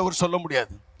என்று ஆண்டவர் சொல்ல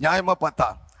முடியாது. நியாயமாக பார்த்தா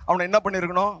அவனை என்ன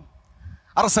பண்ணியிருக்கணும்?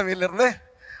 அரசவையிலிருந்து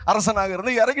அரசனாக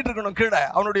இருந்து இறங்கிட்டு இருக்கணும், கீழே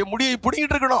அவனுடைய முடியை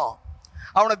பிடிங்கிட்டு இருக்கணும்.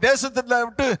 அவனை தேசத்தில்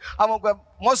விட்டு அவன்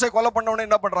மோசை கொலை பண்ணவனை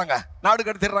என்ன பண்ணுறாங்க? நாடு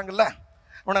கடத்திடுறாங்கல்ல,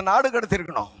 அவனை நாடு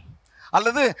கடத்திருக்கணும்.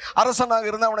 அல்லது அரசனாக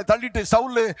இருந்து அவனை தள்ளிட்டு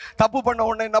சவுல் தப்பு பண்ண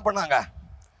உடனே என்ன பண்ணாங்க?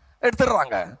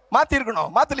 எடுத்துடுறாங்க.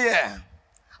 மாற்றிருக்கணும், மாற்றலையே,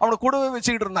 அவனை கூடவே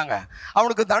வச்சுக்கிட்டு இருந்தாங்க.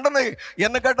 அவனுக்கு தண்டனை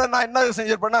என்ன கேட்டால் நான் என்ன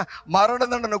செஞ்சிருப்பேன்னா மரண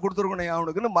தண்டனை கொடுத்துருக்கணும்,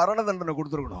 அவனுக்குன்னு மரண தண்டனை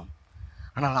கொடுத்துருக்கணும்.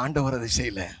 ஆனால் ஆண்டவர் அதை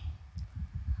செய்யலை.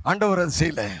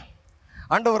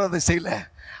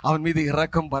 அவன் மீது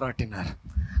இரக்கம் பாராட்டினார்,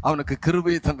 அவனுக்கு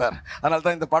கிருபையை தந்தார். அதனால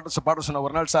தான் இந்த பாட்டு சொன்ன.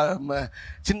 ஒரு நாள்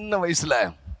சின்ன வயசில்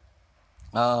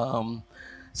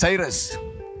சைரஸ்,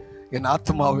 என்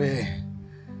ஆத்மாவே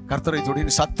கர்த்தரை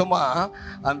துதின்னு சத்தமா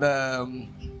அந்த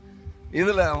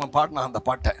இதில் அவன் பாடினான் அந்த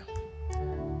பாட்டை,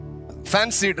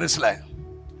 ஃபேன்சி ட்ரெஸ்ல.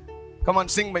 Come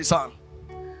on, Singh my song.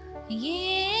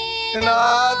 என்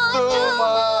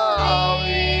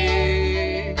ஆத்மாவே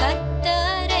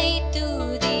கர்த்தரை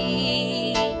துதி,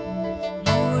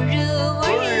 முழு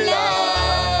உள்ளத்தோடே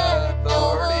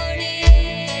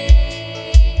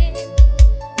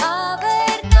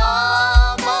அவர்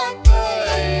நாமத்தை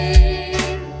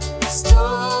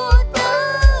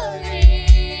ஸ்தோத்திரி,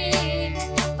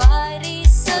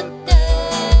 பரிசுத்தர்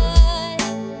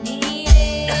நீரே,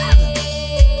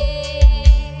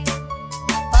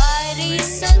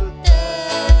 பரிசுத்தர்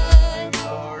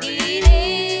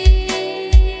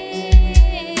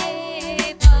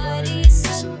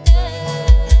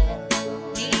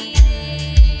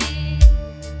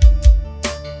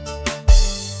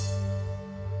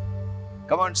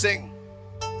Come on, sing.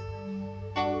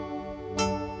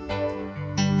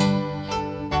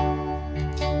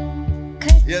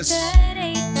 Yes.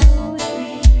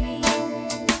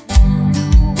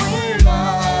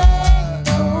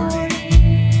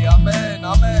 Amen,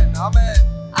 amen, amen.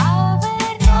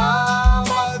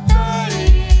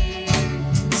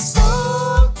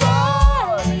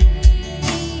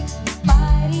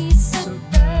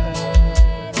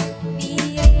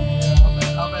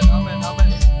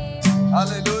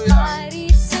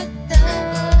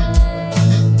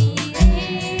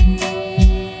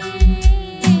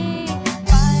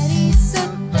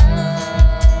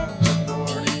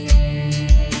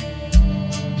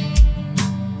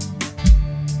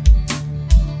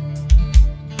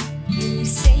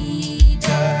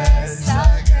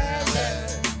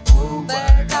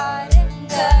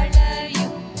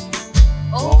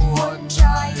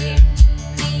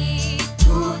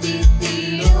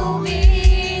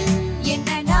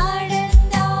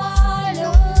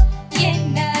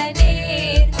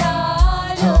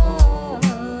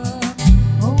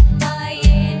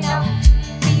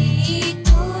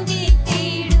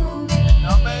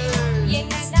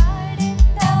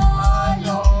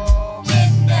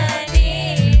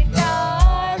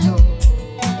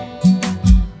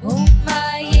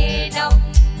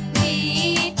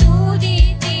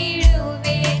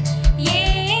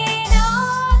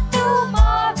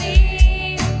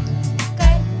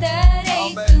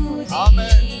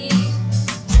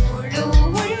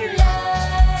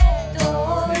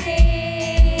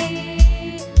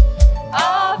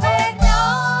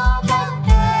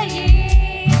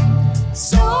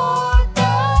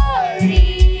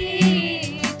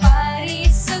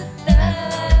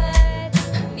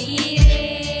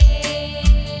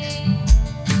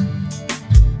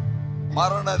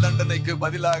 நீதிக்கு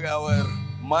பதிலாக அவர்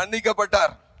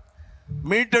மன்னிக்கப்பட்டார்,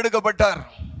 மீட்டெடுக்கப்பட்டார்,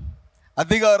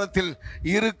 அதிகாரத்தில்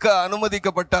இருக்க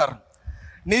அனுமதிக்கப்பட்டார்,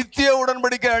 நித்திய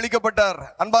உடன்படிக்கை அளிக்கப்பட்டார்.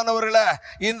 அன்பானவர்களே,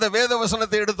 இந்த வேத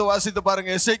வசனத்தை எடுத்து வாசித்து பாருங்க.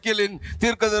 எசேக்கியேலின்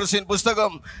தீர்க்கதரிசியின்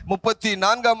புஸ்தகம்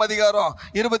 34ஆம் அதிகாரம்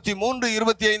 23,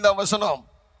 25ஆம் வசனம்.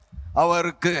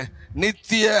 அவருக்கு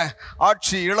நித்திய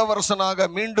ஆட்சி,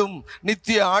 இளவரசனாக மீண்டும்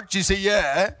நித்திய ஆட்சி செய்ய,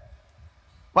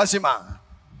 வாசிமா,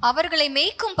 அவர்களை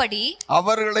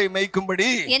மேய்க்கும்படி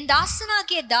என்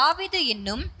தாசனாகிய தாவீது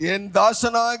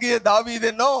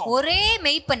என்னும் ஒரே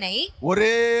மெய்ப்பனை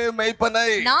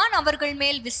நான் அவர்கள்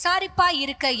மேல் விசாரிப்பாய்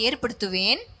இருக்க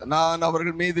ஏற்படுத்துவேன்.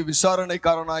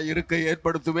 விசாரணைக்காரனாய் இருக்க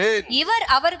ஏற்படுத்துவேன். இவர்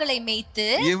அவர்களை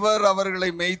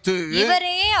மேய்த்து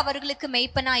இவரே அவர்களுக்கு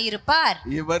மெய்ப்பனாய்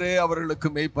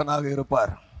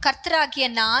இருப்பார். கர்த்தராகிய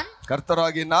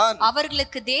நான்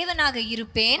அவர்களுக்கு தேவனாக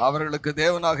இருப்பேன்.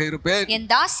 என்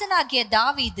தாசனாகிய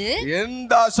தாவீது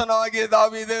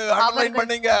அண்டர்லைன்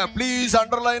பண்ணீங்க, ப்ளீஸ்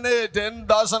அண்டர்லைன் இட். என்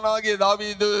தாசனாகிய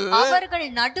தாவீது அவர்கள்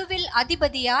நடுவில்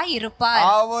அதிபதியாய்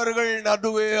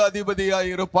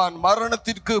இருப்பான்.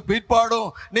 மரணத்திற்கு பிற்பாடும்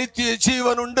நித்திய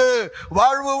ஜீவன் உண்டு,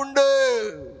 வாழ்வு உண்டு.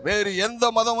 வேறு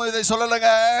எந்த மதமும் இதை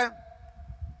சொல்லலைங்க.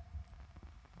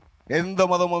 எந்த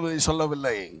மதமும் இதை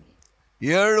சொல்லவில்லை.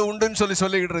 7 உண்டுன்னு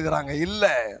சொல்லிக்கிட்டு இருக்கிறாங்க. இல்ல,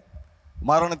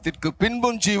 மரணத்திற்கு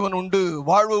பின்பும் ஜீவன் உண்டு,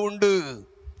 வாழ்வு உண்டு.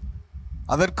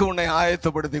 அதற்கு உன்னை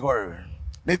ஆயத்தப்படுத்திக்கொள்.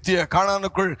 நித்திய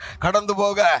கானானுக்குள் கடந்து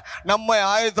போக நம்மை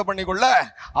ஆயத்த பண்ணிக்கொள்ள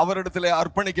அவரிடத்தில்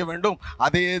அர்ப்பணிக்க வேண்டும்.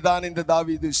 அதே தான் இந்த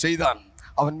தாவீது செய்தான்.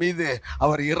 அவன் மீது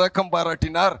அவர் இரக்கம்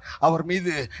பாராட்டினார், அவர்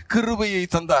மீது கிருபையை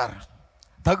தந்தார்.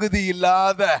 தகுதி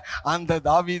இல்லாத அந்த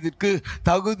தாவீதிற்கு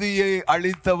தகுதியை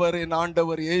அளித்தவர் என்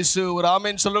ஆண்டவர் இயேசு. ஒரு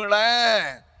ஆமென்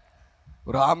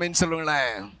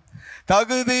சொல்லுங்களேன்.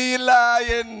 தகுதி இல்லா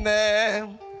என்ன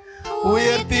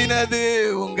உயர்த்தினது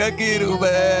உங்க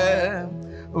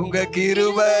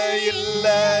கிருபை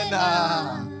இல்லனா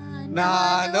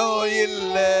நானோ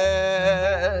இல்ல.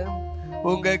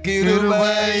 உங்க கிருபை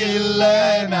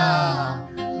இல்லனா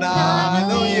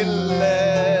நானோ இல்ல.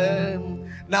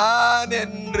 நான்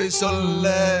என்று சொல்ல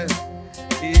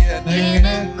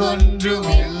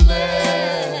எனக்கொன்றும் இல்லை.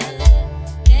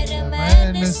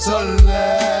 சொல்ல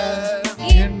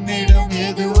என்னிடம்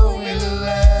எதுவும்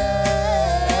இல்லை.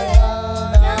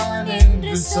 நான்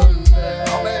என்று சொல்ல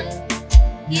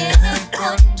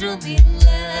எனக்கொன்றும்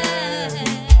இல்லை.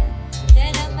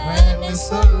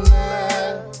 சொல்ல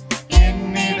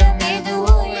என்னிடம்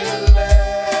எதுவும் இல்லை.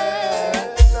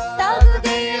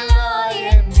 தகுதியில்லா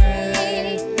என்னை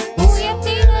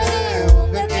உயர்த்தினது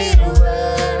உங்க கிருபை.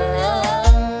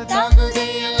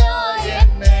 தகுதியில்லா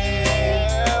என்னை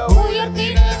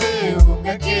உயர்த்தினது உங்க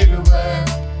கிருபை.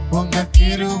 உங்க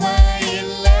கிருபை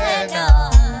இல்லைனா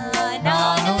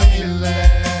நானும் இல்லை.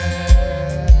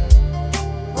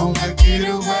 உங்க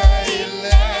கிருபை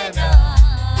இல்லைனா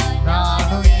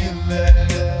நானும் இல்லை.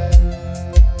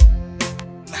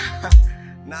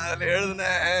 நான்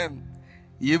எழுதினேன்,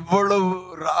 இவ்வளவு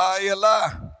ராயலா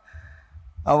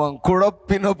அவன்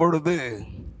குழப்பின பொழுது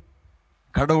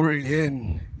கடவுள் ஏன்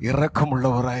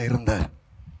இரக்கமுள்ளவராய் இருந்தார்?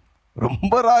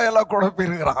 ரொம்ப ராயலா குழப்பி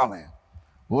இருக்கிறான் அவன்.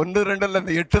 1, 2 இல்லை,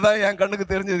 இந்த 8 தான் என் கண்ணுக்கு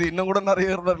தெரிஞ்சது. இன்னும் கூட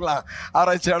நிறைய இருந்திருக்கலாம்.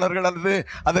 ஆராய்ச்சியாளர்கள் அல்லது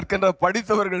அதற்கென்ற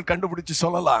படித்தவர்கள் கண்டுபிடிச்சு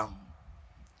சொல்லலாம்.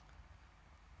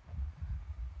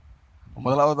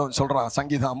 முதலாவது அவன் சொல்றான்,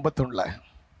 சங்கீதம் 51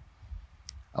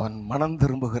 அவன் மனம்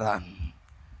திரும்புகிறான்.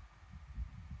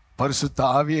 பரிசுத்த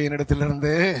ஆவியை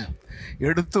என்னிடத்திலிருந்து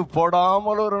எடுத்து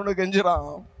போடாமல் ஒருவனு கெஞ்சுறான்.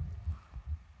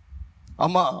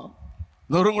 ஆமா,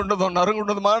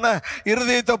 நறுங்குண்டதுமான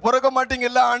இருதயத்தை பிறக்க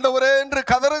மாட்டீங்கல்ல ஆண்டவரே என்று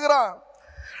கதறுகிறான்.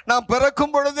 நான்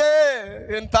பிறக்கும் பொழுதே,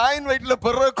 என் தாயின் வயிற்றில்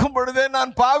பிறக்கும் பொழுதே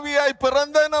நான் பாவியாய்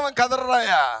பிறந்தேன் அவன்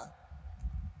கதறாயா?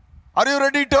 Are you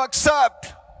ready to accept?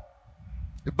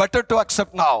 Better to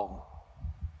accept now.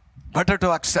 Better to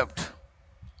accept.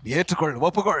 ஏற்றுக்கொள்,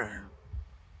 ஒப்புக்கொள்.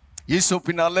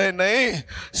 ஈசோப்பினாலே என்னை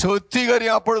சுத்திகரி,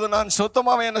 அப்பொழுது நான்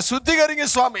சுத்தமாக. என்னை சுத்திகரிங்க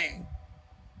சுவாமி,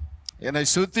 என்னை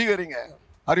சுத்திகரிங்க.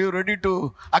 Are you ready to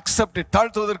accept it?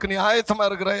 தாழ்த்துவதற்கு நீ ஆயத்தமா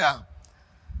இருக்கிறாயா?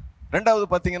 2வது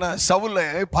பார்த்தீங்கன்னா, சவுலை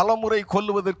பலமுறை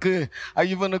கொல்லுவதற்கு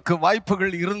இவனுக்கு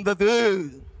வாய்ப்புகள் இருந்தது.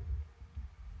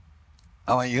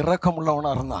 அவன் இரக்கம்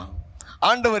உள்ளவனா இருந்தான்.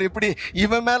 ஆண்டவர் எப்படி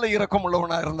இவன் மேல இரக்கம்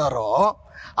உள்ளவனா இருந்தாரோ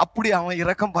அப்படி அவன்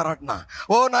இரக்கம் பாராட்டினான்.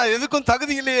 நான் எதுக்கும்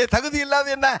தகுதி இல்லையே, தகுதி இல்லாத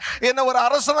என்ன ஒரு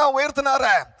அரசனா உயர்த்தினார.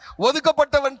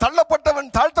 ஒதுக்கப்பட்டவன், தள்ளப்பட்டவன்,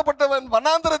 தாழ்த்தப்பட்டவன்,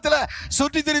 வனாந்திரத்துல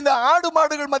சுற்றி திரிந்த ஆடு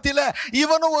மாடுகள் மத்தியில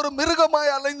இவனும் ஒரு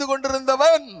மிருகமாய் அலைந்து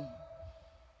கொண்டிருந்தவன்.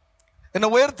 என்னை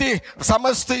உயர்த்தி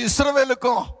சமஸ்த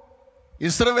இஸ்ரவேலுக்கும்,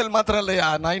 இஸ்ரவேல் மாத்திரம் இல்லையா,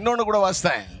 நான் இன்னொன்னு கூட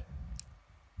வாசித்தேன்.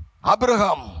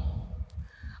 ஆபிரகாம்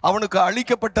அவனுக்கு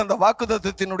அளிக்கப்பட்ட அந்த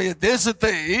வாக்குத்தத்தத்தினுடைய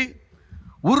தேசத்தை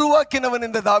உருவாக்கினவன்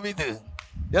இந்த தாவீது.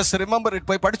 S, remember it.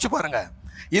 போய் படிச்சு பாருங்க.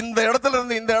 இந்த இடத்துல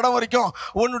இருந்து இந்த இடம் வரைக்கும்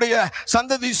உன்னுடைய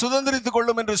சந்ததி சுதந்திரித்துக்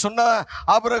கொள்ளும் என்று சொன்ன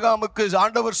ஆபிரகாமுக்கு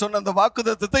ஆண்டவர் சொன்ன அந்த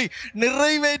வாக்குத்தத்தத்தை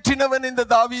நிறைவேற்றினவன் இந்த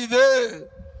தாவீது.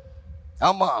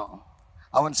 ஆமா,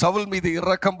 அவன் சவுல் மீது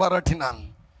இரக்கம் பாராட்டினான்.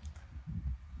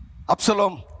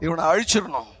 அப்சலோம் இவனை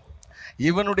அழிச்சிடணும்,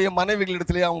 இவனுடைய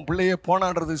மனைவிகளிடத்திலே அவன் பிள்ளையே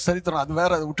போனான்றது சரித்திரம், அது வேற,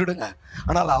 அதை விட்டுடுங்க.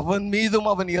 ஆனால் அவன் மீதும்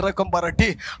அவன் இரக்கம் பாராட்டி,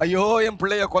 ஐயோ என்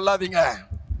பிள்ளைய கொல்லாதீங்க,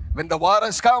 when the war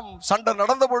has come, சண்டை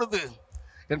நடந்த பொழுது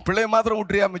என் பிள்ளைய மாத்திரம்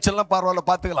விட்டுறியா, மிச்சம்லாம் பரவாயில்ல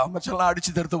பார்த்துக்கலாம், மிச்சம்லாம்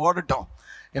அடிச்சு தடுத்து ஓடட்டும்,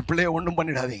 என் பிள்ளைய ஒன்றும்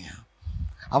பண்ணிடாதீங்க.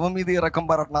 அவன் மீது இரக்கம்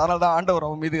பாராட்டினார். அதனால தான் ஆண்டவர்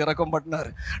அவன் மீது இரக்கம் பாட்டினார்.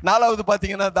 4வது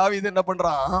பார்த்தீங்கன்னா தாவீது என்ன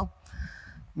பண்ணுறான்,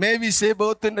 மேவி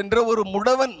சேபோத் என்ற ஒரு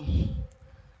முடவன்,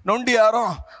 நொண்டி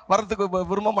யாரும் வரத்துக்கு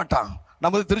விரும்ப மாட்டான்.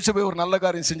 நமது திருச்சபை ஒரு நல்ல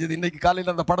காரியம் செஞ்சது. இன்னைக்கு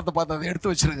காலையில் அந்த படத்தை பார்த்து அதை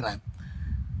எடுத்து வச்சிருக்கிறேன்.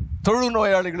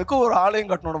 தொழுநோயாளிகளுக்கு ஒரு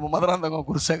ஆலயம் கட்டணும் நம்ம மதுராந்தகம்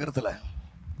குருசேகரத்தில்.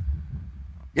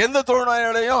 எந்த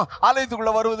தொழுநோயாளியும்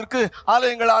ஆலயத்துக்குள்ள வருவதற்கு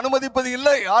ஆலயங்கள் அனுமதிப்பது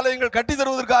இல்லை, ஆலயங்கள் கட்டி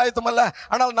தருவதற்கு ஆயத்தம் அல்ல.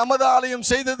 ஆனால் நமது ஆலயம்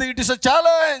செய்தது, it is a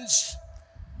challenge,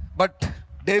 but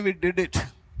David did it.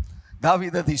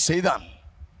 தாவீது அதை செய்தான்.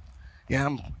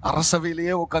 என்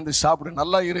அரசவையிலேயே உட்காந்து சாப்பிடு,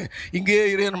 நல்லா இரு, இங்கேயே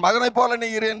இரு, என் மகனை போல நீ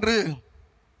இரு என்று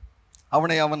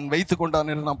அவனை அவன் வைத்து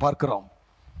கொண்டான் என்று நாம் பார்க்கிறோம்.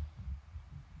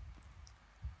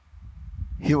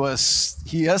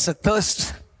 he has a thirst.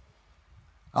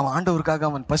 அவன் ஆண்டவருக்காக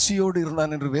அவன் பசியோடு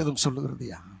இருந்தான் என்று வேதம்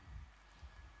சொல்லுகிறதுயா.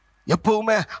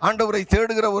 எப்பவுமே ஆண்டவரை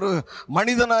தேடுகிற ஒரு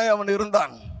மனிதனாய் அவன்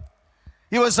இருந்தான்.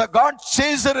 he was a God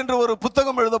chaser என்று ஒரு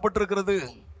புத்தகம் எழுதப்பட்டிருக்கிறது.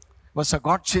 he was a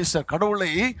God chaser.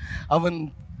 கடவுளை அவன்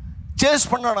சேஸ்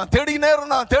பண்ணானா, தேடினே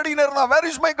இருந்தான். where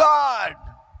is my God?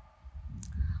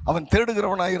 அவன்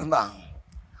தேடுகிறவனாய் இருந்தான்.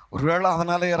 ஒருவேளை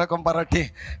அதனால இரக்கம் பாராட்டி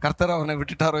கர்த்தர் அவனை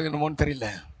விட்டுட்டாரோ என்னமோன்னு தெரியல.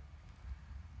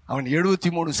 அவன்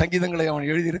 73 சங்கீதங்களை அவன்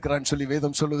எழுதியிருக்கிறான்னு சொல்லி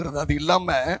வேதம் சொல்லுகிறது. அது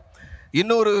இல்லாம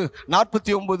இன்னொரு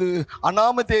 49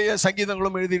 அனாமதேய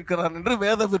சங்கீதங்களும் எழுதியிருக்கிறான் என்று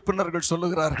வேத விற்பனர்கள்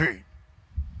சொல்லுகிறார்கள்.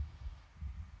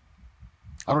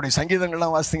 அவருடைய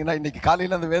சங்கீதங்கள்லாம் வாசித்தீங்கன்னா, இன்னைக்கு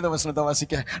காலையில் அந்த வேத வசனத்தை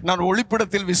வாசிக்க, நான்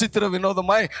ஒளிப்பிடத்தில் விசித்திர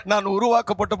வினோதமாய் நான்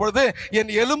உருவாக்கப்பட்ட பொழுது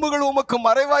என் எலும்புகள் உமக்கு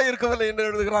மறைவாய் இருக்கவில்லை என்று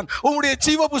எழுதுகிறான். உம்முடைய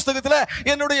ஜீவ புஸ்தகத்தில்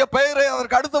என்னுடைய பெயரை,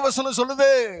 அதற்கு அடுத்த வசனம் சொல்லுது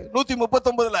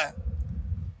 139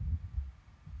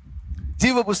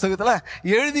 ஜீவ புஸ்தகத்தில்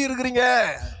எழுதி இருக்கிறீங்க.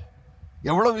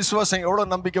 எவ்வளவு விசுவாசம்,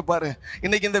 எவ்வளவு நம்பிக்கை பாரு.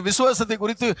 இன்னைக்கு இந்த விசுவாசத்தை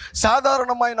குறித்து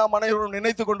சாதாரணமாய் நாம் அனைவரும்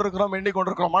நினைத்து கொண்டிருக்கிறோம்,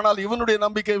 எண்ணிக்கொண்டிருக்கிறோம். ஆனால் இவனுடைய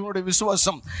நம்பிக்கை, இவனுடைய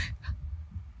விசுவாசம்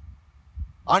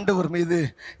ஆண்டவர் மீது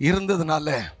இருந்ததுனால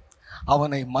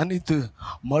அவனை மன்னித்து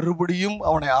மறுபடியும்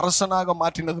அவனை அரசனாக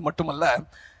மாற்றினது மட்டுமல்ல,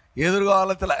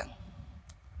 எதிர்காலத்தில்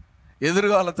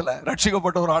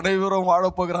ரட்சிக்கப்பட்டவர் அனைவரும்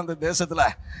வாழப்போகிற அந்த தேசத்தில்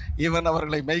இவன்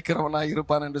அவர்களை மேய்க்கிறவனாக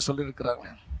இருப்பான் என்று சொல்லியிருக்கிறாங்க.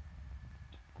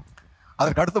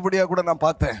 அதற்கு அடுத்தபடியாக கூட நான்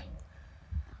பார்த்தேன்,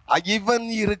 இவன்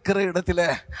இருக்கிற இடத்துல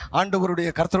ஆண்டவருடைய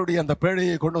கர்த்தருடைய அந்த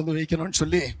பேழையை கொண்டு வந்து வைக்கணும்னு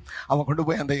சொல்லி அவன் கொண்டு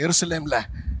போய் அந்த எருசலேம்ல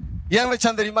ஏன்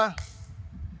வச்சான் தெரியுமா?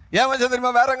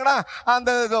 வேற எங்கனா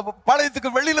அந்த பாளையத்துக்கு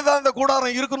வெளியில தான் அந்த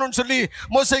கூடாரம் இருக்கணும்னு சொல்லி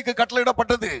மோசேக்கு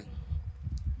கட்டளையிடப்பட்டது.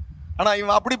 ஆனா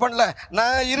இவன் அப்படி பண்ணல.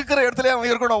 நான் இருக்கிற இடத்துல அவன்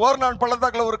இருக்கணும். ஒரு நாள்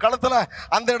பள்ளத்தாக்குல ஒரு களத்துல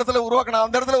அந்த இடத்துல உருவாக்கினான்.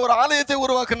 அந்த இடத்துல ஒரு ஆலயத்தை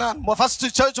உருவாக்கினான். First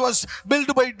search was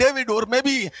built by David. ஒரு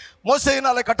மேபி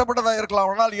மோசேயினால கட்டப்பட்டதா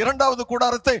இருக்கலாம். ஆனால் 2வது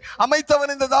கூடாரத்தை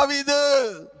அமைத்தவன் இந்த தாவீது.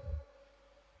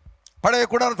 பழைய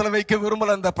கூடாரத்தில் வைக்க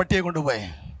விரும்பல அந்த பட்டியை கொண்டு போய்,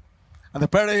 அந்த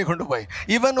பேழையை கொண்டு போய்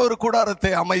இவன் ஒரு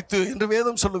கூடாரத்தை அமைத்து என்று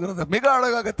வேதம் சொல்லுகிறது. மிக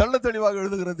அழகாக தெள்ள தெளிவாக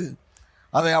எழுதுகிறது.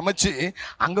 அதை அமைச்சு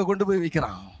அங்க கொண்டு போய்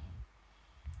வைக்கிறான்.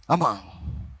 ஆமா,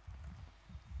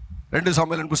 2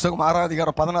 சாமுவேலின் புஸ்தகம் 6ஆம்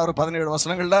அதிகாரம் 16-17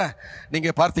 வசனங்கள்ல நீங்க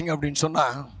பார்த்தீங்க அப்படின்னு சொன்னா,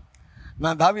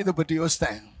 நான் தாவீதை பற்றி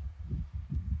யோசித்தேன்.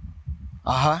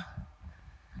 ஆஹா,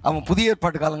 அவன் புதிய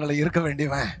ஏற்பாட்டு காலங்களில் இருக்க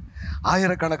வேண்டியவன்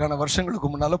ஆயிரக்கணக்கான வருஷங்களுக்கு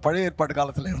முன்னால பழைய ஏற்பாட்டு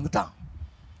காலத்தில் இருந்துட்டான்.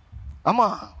 ஆமா,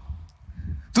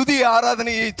 துதி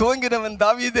ஆராதனையை துவங்கினவன்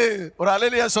தாவீது. ஒரு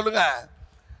அல்லேலூயா சொல்லுங்க.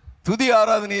 துதி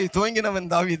ஆராதனையை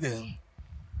துவங்கினவன் தாவீது.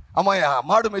 ஆமாயா,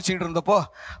 மாடு மேய்ச்சிக்கிட்டு இருந்தப்போ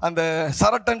அந்த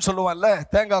சரட்டன் சொல்லுவான்ல,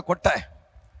 தேங்காய் கொட்டை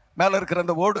மேலே இருக்கிற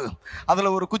அந்த ஓடு,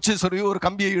 அதில் ஒரு குச்சி சொருவி ஒரு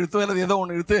கம்பியை இழுத்து அல்லது ஏதோ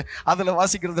ஒன்று இழுத்து அதில்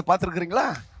வாசிக்கிறத பார்த்துருக்குறீங்களா?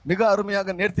 மிக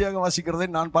அருமையாக நேர்த்தியாக வாசிக்கிறதை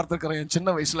நான் பார்த்துருக்கிறேன். என்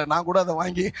சின்ன வயசில் நான் கூட அதை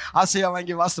வாங்கி ஆசையாக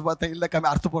வாங்கி வாசித்து பார்த்தேன். இல்லை,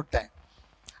 அறுத்து போட்டேன்.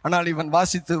 ஆனால் இவன்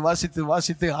வாசித்து வாசித்து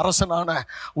வாசித்து அரசனான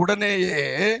உடனேயே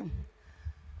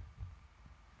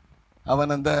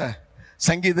அவன் அந்த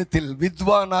சங்கீதத்தில்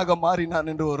வித்வானாக மாறினான்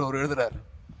என்று ஒரு எழுதுறார்.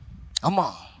 ஆமா,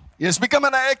 எஸ் பிகம்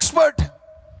an expert.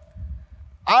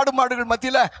 ஆடு மாடுகள்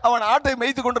மத்தியில அவன் ஆட்டை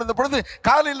மேய்த்து கொண்டிருந்த பொழுது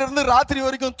காலையிலிருந்து ராத்திரி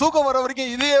வரைக்கும் தூக்கம் வர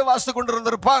வரைக்கும் இதையே வாசித்து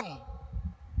கொண்டிருந்திருப்பான்.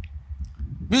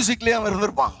 மியூசிக்லயே அவன்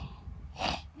இருந்திருப்பான்.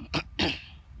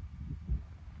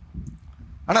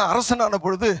 ஆனால் அரசனான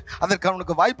பொழுது அதற்கு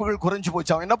அவனுக்கு வாய்ப்புகள் குறைஞ்சு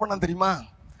போச்சு. அவன் என்ன பண்ணான் தெரியுமா?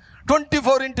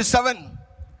 24x7,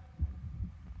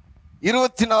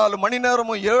 24 மணி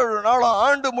நேரமும் 7 நாளும்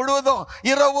ஆண்டு முழுவதும்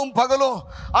இரவும் பகலும்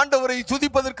ஆண்டவரை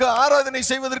துதிப்பதற்கு, ஆராதனை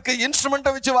செய்வதற்கு,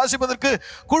 இன்ஸ்ட்ருமெண்ட்டை வச்சு வாசிப்பதற்கு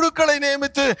குழுக்களை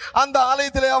நியமித்து அந்த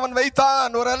ஆலயத்திலே அவன்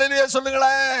வைத்தான். ஒரு அல்லேலூயா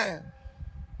சொல்லுங்களேன்.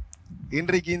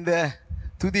 இன்றைக்கு இந்த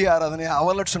துதி ஆராதனையை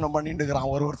அவலட்சணம் பண்ணிட்டு இருக்கிறான்.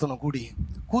 ஒருத்தனை கூடி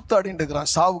கூத்தாடிட்டு இருக்கிறான்.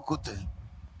 சாவு கூத்து.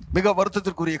 மிக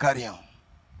வருத்தத்திற்குரிய காரியம்.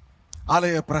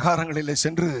 ஆலய பிரகாரங்களில்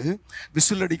சென்று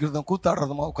விசில் அடிக்கிறதும்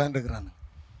கூத்தாடுறதுமா உட்காந்துருக்கிறான்.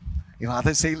 இவன்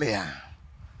அதை செய்யலையா?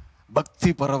 பக்தி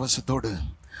பரவசத்தோடு,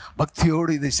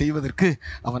 பக்தியோடு இதை செய்வதற்கு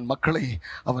அவன் மக்களை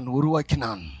அவன்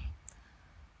உருவாக்கினான்.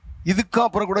 இதுக்கு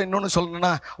அப்புறம் கூட இன்னொன்று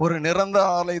சொல்லணும்னா, ஒரு நிரந்தர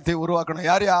ஆலயத்தை உருவாக்கணும்.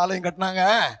 யார் ஆலயம் கட்டினாங்க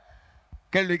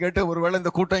கேள்வி கேட்டு, ஒருவேளை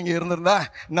இந்த கூட்டம் இங்கே இருந்திருந்தா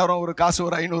இன்னும் ஒரு காசு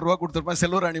ஒரு 500 ரூபா கொடுத்துருப்பேன்.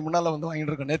 செல்வராணி முன்னால் வந்து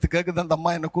வாங்கிட்டு இருக்கேன். நேற்று கேட்குது அந்த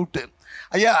அம்மா என்னை கூப்பிட்டு,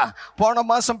 ஐயா போன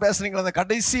மாதம் பேசுனீங்களா அந்த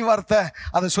கடைசி வார்த்தை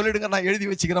அதை சொல்லிடுங்க, நான் எழுதி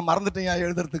வச்சுக்கிறேன், மறந்துட்டேன்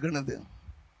எழுதுறதுக்குன்னுது.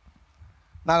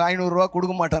 நான் 500 ரூபா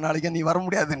கொடுக்க மாட்டேன், நாளைக்கு நீ வர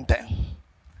முடியாதுன்ட்டேன்.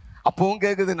 அப்பவும்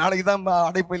கேட்குது, நாளைக்கு தான்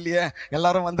அடைப்பு இல்லையே,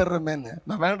 எல்லாரும் வந்துடுறமேன்னு.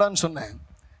 நான் வேண்டான்னு சொன்னேன்.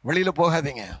 வெளியில்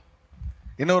போகாதீங்க.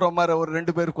 இன்னொரு மாதிரி ஒரு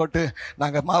 2 பேர் போட்டு,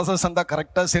 நாங்கள் மாதம் சந்தா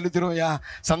கரெக்டாக செலுத்திடுவோம்யா,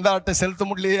 சந்தா அட்டை செலுத்த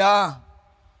முடியலையா,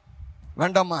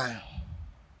 வேண்டாமா,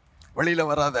 வெளியில்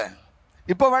வராத,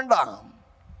 இப்போ வேண்டாம்.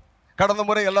 கடந்த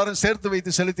முறை எல்லாரும் சேர்த்து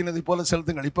வைத்து செலுத்தினதை போல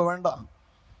செலுத்துங்கள், இப்போ வேண்டாம்.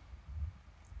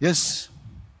 எஸ்,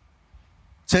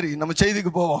 சரி, நம்ம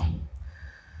செய்திக்கு போவோம்.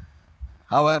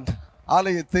 அவன்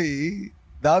ஆலயத்தை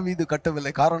தாவீது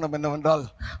கட்டவில்லை. காரணம் என்னவென்றால்,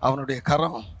 அவனுடைய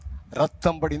கரம்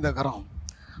ரத்தம் படிந்த கரம்.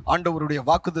 ஆண்டவருடைய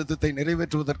வாக்குத்தத்தத்தை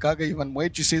நிறைவேற்றுவதற்காக இவன்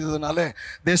முயற்சி செய்ததுனால,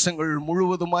 தேசங்கள்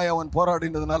முழுவதுமாய் அவன்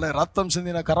போராடினதுனால, ரத்தம்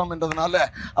சிந்தின கரம் என்றதுனால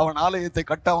அவன் ஆலயத்தை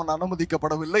கட்ட அவன்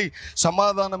அனுமதிக்கப்படவில்லை.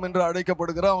 சமாதானம் என்று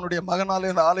அழைக்கப்படுகிற அவனுடைய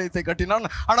மகனாலே அந்த ஆலயத்தை கட்டினான்.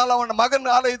 ஆனால் அவன் மகன்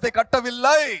ஆலயத்தை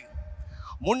கட்டவில்லை.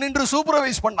 முன்னின்று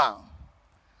சூப்பர்வைஸ் பண்ணான்.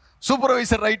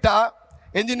 சூப்பர்வைசர் ரைட்டா,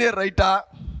 என்ஜினியர் ரைட்டா,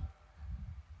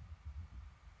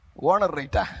 ஓனர்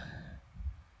ரைட்டா?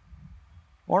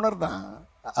 ஓனர் தான்.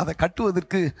 அதை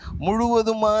கட்டுவதற்கு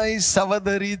முழுவதுமாய்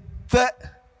சவதரித்த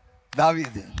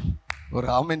தாவீது. ஒரு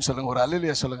ஆமென் சொல்லுங்க, ஒரு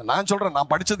அல்லேலூயா சொல்லுங்க. நான் சொல்றேன்,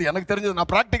 நான் படிச்சது, எனக்கு தெரிஞ்சது, நான்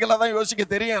பிராக்டிக்கலா தான் யோசிக்க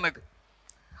தெரியும் எனக்கு.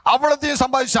 அவ்வளத்தையும்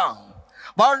சம்பாதிச்சான்.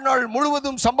 வாழ்நாள்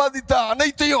முழுவதும் சம்பாதித்த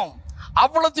அனைத்தையும்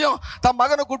அவ்வளத்தையும் தன்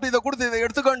மகனை கூப்பிட்டு இதை கொடுத்து இதை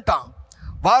எடுத்துக்கிட்டான்.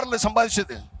 வாரில்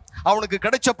சம்பாதிச்சது அவனுக்கு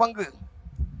கிடைச்ச பங்கு,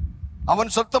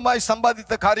 அவன் சொந்தமாய்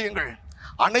சம்பாதித்த காரியங்கள்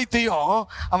அனைத்தையும்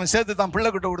அவன் சேர்த்து தான் பிள்ளை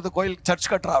கிட்ட கொடுத்து கோயில்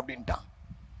சர்ச் கட்டுறா அப்படின்ட்டான்.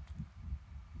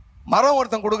 மரம்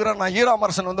ஒருத்தன் கொடுக்குறான்,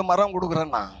 ஈராமரசன் வந்து மரம்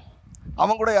கொடுக்குறேன்னா,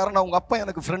 அவன் கூட யாருன்னா உங்க அப்பா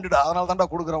எனக்கு ஃப்ரெண்டுடா, அதனால தான்டா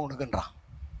கொடுக்குறான் உனக்குன்றான்.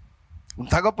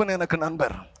 உன் தகப்பன் எனக்கு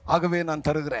நண்பர், ஆகவே நான்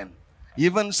தருகிறேன்.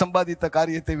 இவன் சம்பாதித்த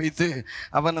காரியத்தை வைத்து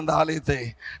அவன் அந்த ஆலயத்தை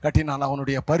கட்டினான்.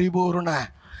 அவனுடைய பரிபூர்ண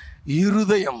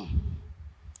இருதயம்,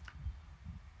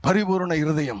 பரிபூர்ண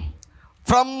இருதயம்,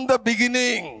 from the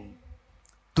beginning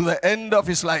to the end of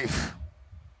his life.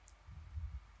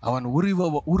 அவன்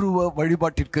உருவ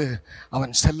வழிபாட்டிற்கு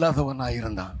அவன்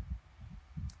செல்லாதவனாயிருந்தான்.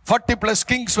 40+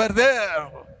 kings were there.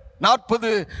 40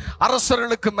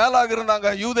 அரசர்களுக்கு மேலாக இருந்தாங்க.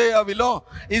 யூதேயாவிலும்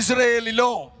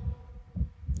இஸ்ரேலிலும்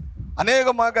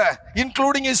அநேகமாக,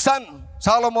 இன்க்ளூடிங் his son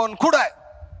சாலமோன் கூட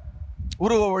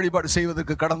உருவ வழிபாடு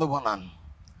செய்வதற்கு கடந்து போனான்.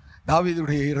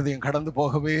 தாவீதுடைய இருதயம் கடந்து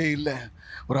போகவே இல்லை.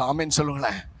 ஒரு ஆமென்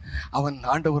சொல்லுங்களேன். அவன்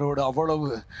ஆண்டவரோடு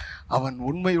அவ்வளவு அவன்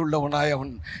உண்மையுள்ளவனாய்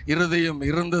அவன் இருதயம்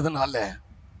இருந்ததுனால,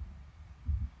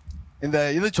 இந்த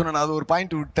இது சொன்ன அது ஒரு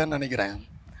பாயிண்ட் விட்டேன்னு நினைக்கிறேன்.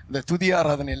 இந்த துதி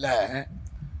ஆராதனையில்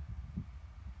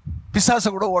பிசாசை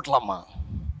கூட ஓட்டலாமா?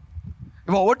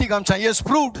 இவன் ஓட்டி காமிச்சான். S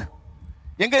proved.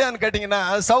 எங்கேயான்னு கேட்டிங்கன்னா,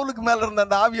 சவுலுக்கு மேலே இருந்த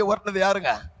அந்த ஆவியை ஓட்டினது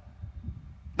யாருங்க?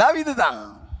 தாவீது தான்.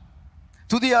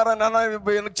 துதி ஆராதனை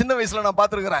இப்போ எனக்கு சின்ன வயசில் நான்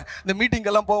பார்த்துருக்குறேன். இந்த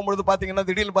மீட்டிங்கெல்லாம் போகும்பொழுது பார்த்தீங்கன்னா,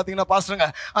 திடீர்னு பார்த்தீங்கன்னா பாஸ்டருங்க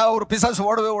ஒரு பிசாசு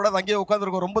ஓடவே ஓடாது, அங்கேயே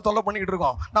உட்காந்துருக்கோம், ரொம்ப தொல்லை பண்ணிக்கிட்டு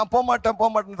இருக்கோம். நான் போக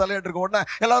மாட்டேன்னு தலையிட்டு இருக்கோம். உடனே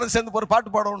எல்லாரும் சேர்ந்து ஒரு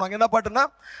பாட்டு பாடுவாங்க. என்ன பாட்டுன்னா,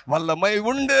 வல்லமை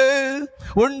உண்டு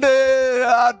உண்டு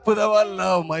அற்புத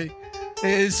வல்லமை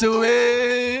இயேசுவே.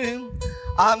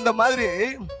 அந்த மாதிரி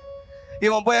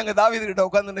இவன் போய் அங்கே தாவீது கிட்ட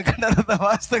உட்காந்து கிணறத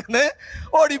வாசத்துக்குன்னு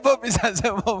ஓடிப்போ பிசாசு,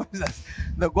 போ பிசாசு.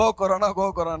 இந்த கோ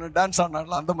கொரோனா டான்ஸ்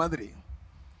ஆனால அந்த மாதிரி.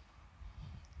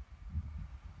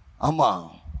 ஆமாம்,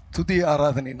 துதி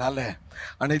ஆராதனைனால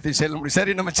அனைத்தையும் செல்ல முடியும்.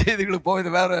 சரி, நம்ம செய்திகளுக்கு போய்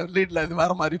இது வேற லீடில் இது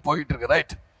வேற மாதிரி போயிட்டு இருக்கு.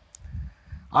 ரைட்.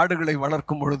 ஆடுகளை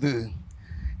வளர்க்கும் பொழுது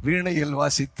வீணையில்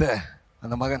வாசித்த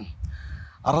அந்த மகன்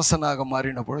அரசனாக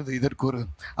மாறின பொழுது இதற்கு ஒரு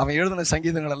அவன் எழுதின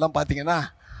சங்கீதங்கள் எல்லாம் பார்த்தீங்கன்னா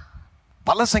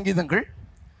பல சங்கீதங்கள்.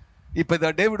 இப்போ இந்த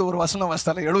டேவிட் ஒரு வசனம்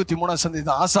வாசித்தால 73ஆம்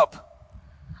சங்கீதம். ஆசாப்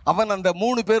அவன் அந்த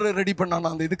 3 பேர் ரெடி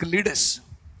பண்ணான். அந்த இதுக்கு லீடர்ஸ்,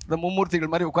 இந்த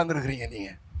மும்மூர்த்திகள் மாதிரி உட்காந்துருக்கிறீங்க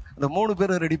நீங்கள். இந்த 3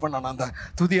 பேரை ரெடி பண்ணான் அந்த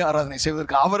துதி ஆராதனை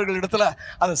செய்வதற்கு. அவர்களிடத்துல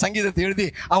அந்த சங்கீதத்தை எழுதி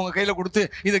அவங்க கையில் கொடுத்து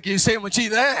இதுக்கு இசையமைச்சு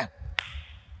இதை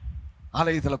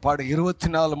ஆலயத்தில் பாடு,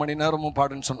 24 மணி நேரமும்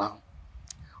பாடுன்னு சொன்னான்.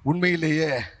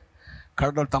 உண்மையிலேயே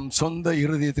கடவுள் தம் சொந்த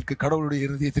இருதயத்திற்கு, கடவுளுடைய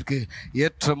இருதயத்திற்கு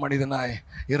ஏற்ற மனிதனாய்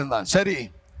இருந்தான். சரி,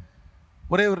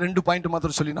 ஒரே ஒரு 2 பாயிண்ட்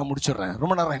மாத்திரம் சொல்லி நான் முடிச்சிடுறேன்,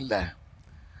 ரொம்ப நேரம் இல்லை.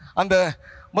 அந்த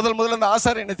முதல்ல அந்த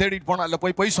ஆசாரியனை தேடிட்டு போனா இல்லை,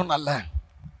 போய் சொன்னால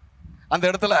அந்த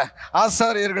இடத்துல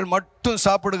ஆசாரியர்கள் மட்டும்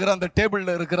சாப்பிடுகிற அந்த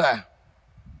டேபிளில் இருக்கிற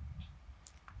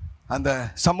அந்த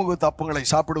சமூக தப்பங்களை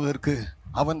சாப்பிடுவதற்கு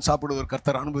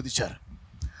கர்த்தர் அனுமதிச்சார்.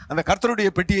 அந்த கர்த்தருடைய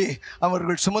பெட்டியை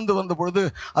அவர்கள் சுமந்து வந்த பொழுது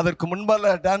அதற்கு முன்பால்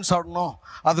டான்ஸ் ஆடணும்,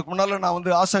 அதுக்கு முன்னால் நான்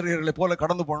ஆசாரியர்களை போல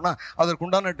கடந்து போனேன்னா அதற்கு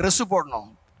உண்டான ட்ரெஸ்ஸு போடணும்.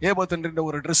 ஏபோத்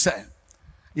ஒரு ட்ரெஸ்ஸை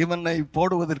இவனை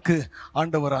போடுவதற்கு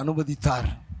ஆண்டவர் அனுமதித்தார்.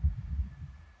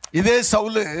 இதே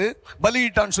சவுலு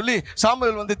பலியிட்டான்னு சொல்லி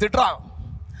சாமுவேல் திட்டுறான்.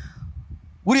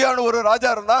 உரியான ஒரு ராஜா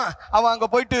இருந்தான், அவன் அங்கே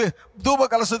போயிட்டு தூப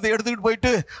கலசத்தை எடுத்துக்கிட்டு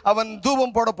போயிட்டு அவன்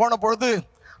தூபம் போட போன பொழுது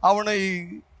அவனை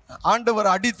ஆண்டவர்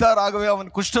அடித்தார். ஆகவே அவன்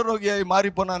குஷ்டரோகியாய் மாறி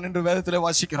போனான் என்று வேதத்தில்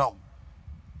வாசிக்கிறோம்.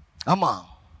 ஆமாம்,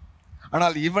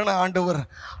 ஆனால் இவனை ஆண்டவர்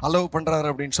அலோவ் பண்ணுறாரு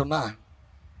அப்படின்னு சொன்னா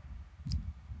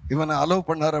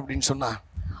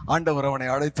ஆண்டவர் அவனை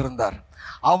அழைத்திருந்தார்.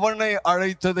 அவனை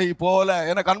அழைத்ததை போல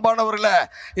எனக்கு அன்பானவர்களே,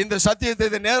 இந்த சத்தியத்தை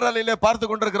இந்த நேரலையிலே பார்த்து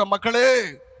கொண்டிருக்கிற மக்களே,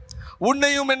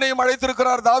 உன்னையும் என்னையும்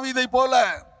அழைத்திருக்கிறார் தாவீதை போல.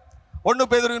 1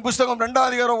 பேதுருவின் புஸ்தகம் 2ஆம்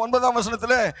அதிகாரம் 9ஆம்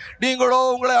வசனத்தில், நீங்களோ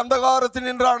உங்களை அந்தகாரத்தில்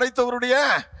நின்று அழைத்தவருடைய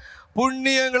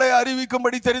புண்ணியங்களை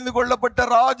அறிவிக்கும்படி தெரிந்து கொள்ளப்பட்ட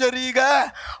ராஜரீக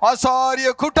ஆசாரிய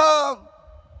கூட்டம்.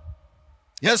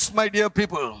 எஸ் மை டியர்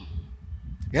பீப்புள்,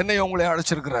 என்னை உங்களை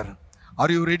அழைச்சிருக்கிறார்.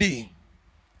 Are you ready?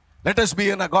 Let us be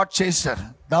a God chaser.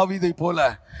 தாவீதை போல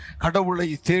கடவுளை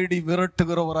தேடி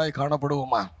விரட்டுகிறவராய்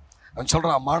காணப்படுவோமா? அவன்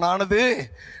சொல்றான், மானானது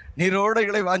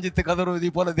நீரோடைகளை வாஞ்சித்து கதறுவதை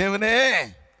போல தேவனே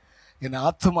என்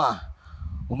ஆத்துமா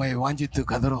உமை வாஞ்சித்து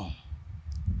கதறும்.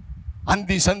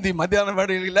 அந்தி சந்தி மத்தியான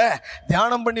வேளையில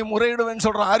தியானம் பண்ணி முறையிடுவேன்னு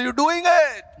சொல்றான். Are you doing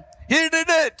it? He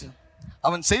did it.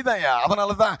 அவன் செய்தாயா?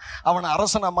 அதனால தான் அவனை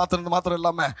அரசனா மாத்திரம்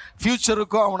இல்லாமல்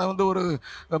ஃபியூச்சருக்கும் அவனை ஒரு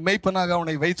மெய்ப்பனாக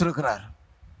அவனை வைத்திருக்கிறார்.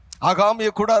 ஆகாமிய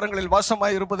கூடாரங்களில்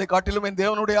வாசமாய் இருப்பதை காட்டிலும் என்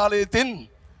தேவனுடைய ஆலயத்தின்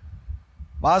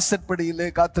வாசற்படியிலே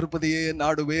காத்திருப்பதையே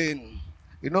நாடுவேன்.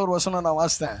 இன்னொரு வசனம் நான்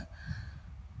வாசித்தேன்,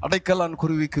 அடைக்கலான்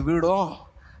குருவிக்கு வீடும்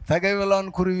தகைவலான்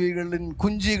குருவிகளின்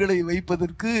குஞ்சுகளை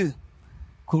வைப்பதற்கு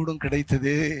கூடும்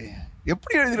கிடைத்தது.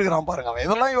 எப்படி எழுதியிருக்கிறான் பாருங்க. அவன்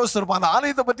இதெல்லாம் யோசிச்சிருப்பான், அந்த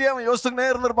ஆலயத்தை பற்றி அவன்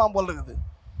யோசிச்சுக்கினே இருந்திருப்பான் போல இருக்குது.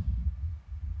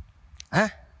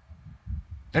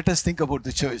 Let us think about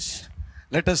the church.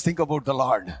 Let us think about the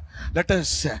Lord. Let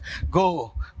us go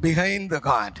behind the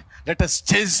God. Let us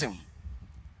chase him.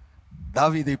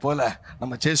 தாவீதை போல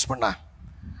நம்ம சேஸ் பண்ண,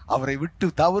 அவரை விட்டு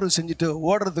தவறு செஞ்சுட்டு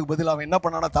ஓடுறதுக்கு பதில் அவன் என்ன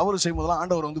பண்ணானா, தவறு செய்யும் போதெல்லாம்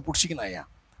ஆண்டவர்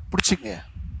பிடிச்சிங்க.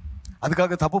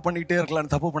 அதுக்காக தப்பு பண்ணிக்கிட்டே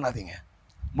இருக்கலான்னு தப்பு பண்ணாதீங்க.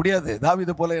 முடியாது.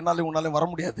 தாவீதை போல என்னாலும் உன்னாலும் வர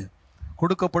முடியாது.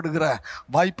 கொடுக்கப்படுகிற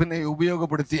வாய்ப்பினை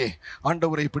உபயோகப்படுத்தி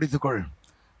ஆண்டவரை பிடித்துக்கொள்.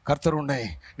 கர்த்தர் உன்னை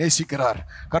நேசிக்கிறார்,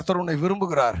 கர்த்தர் உன்னை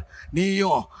விரும்புகிறார்.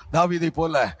 நீயும் தாவீதை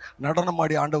போல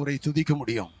நடனமாடி ஆண்டவரை துதிக்க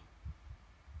முடியும்.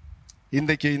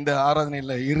 இன்றைக்கு இந்த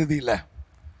ஆராதனையில் இறுதியில்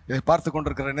இதை பார்த்து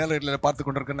கொண்டிருக்கிற நேரில் பார்த்து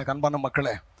கொண்டிருக்கிற அன்பான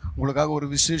மக்களே, உங்களுக்காக ஒரு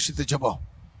விசேஷித்த ஜெபம்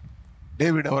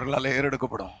டேவிட் அவர்களால்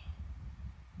ஏறெடுக்கப்படும்.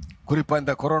 குறிப்பாக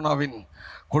இந்த கொரோனாவின்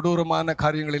கொடூரமான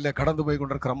காரியங்களில் கடந்து போய்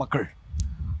கொண்டிருக்கிற மக்கள்,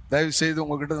 தயவுசெய்து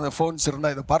உங்கள்கிட்ட இந்த ஃபோன்ஸ்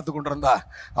இருந்தால் இதை பார்த்து கொண்டு இருந்தால்,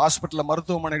 ஹாஸ்பிட்டலில்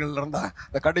மருத்துவமனைகள் இருந்தால்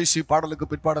இந்த கடைசி பாடலுக்கு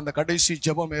பிற்பாடு அந்த கடைசி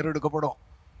ஜெபம் ஏறெடுக்கப்படும்.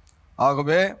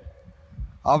 ஆகவே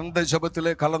அந்த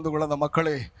ஜெபத்திலே கலந்து கொள்ள அந்த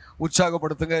மக்களை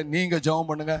உற்சாகப்படுத்துங்க. நீங்கள் ஜெபம்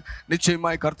பண்ணுங்க,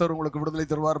 நிச்சயமாய் கர்த்தர் உங்களுக்கு விடுதலை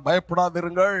தருவார்.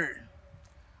 பயப்படாதிருங்கள்.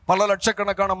 பல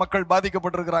லட்சக்கணக்கான மக்கள்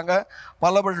பாதிக்கப்பட்டிருக்கிறாங்க,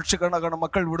 பல லட்சக்கணக்கான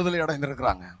மக்கள் விடுதலை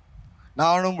அடைந்திருக்கிறாங்க.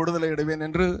 நானும் விடுதலை அடைவேன்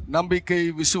என்று நம்பிக்கை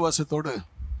விசுவாசத்தோடு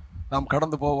நாம்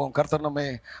கடந்து போவோம். கர்த்தர் நம்மை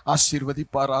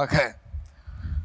ஆசீர்வதிப்பாராக.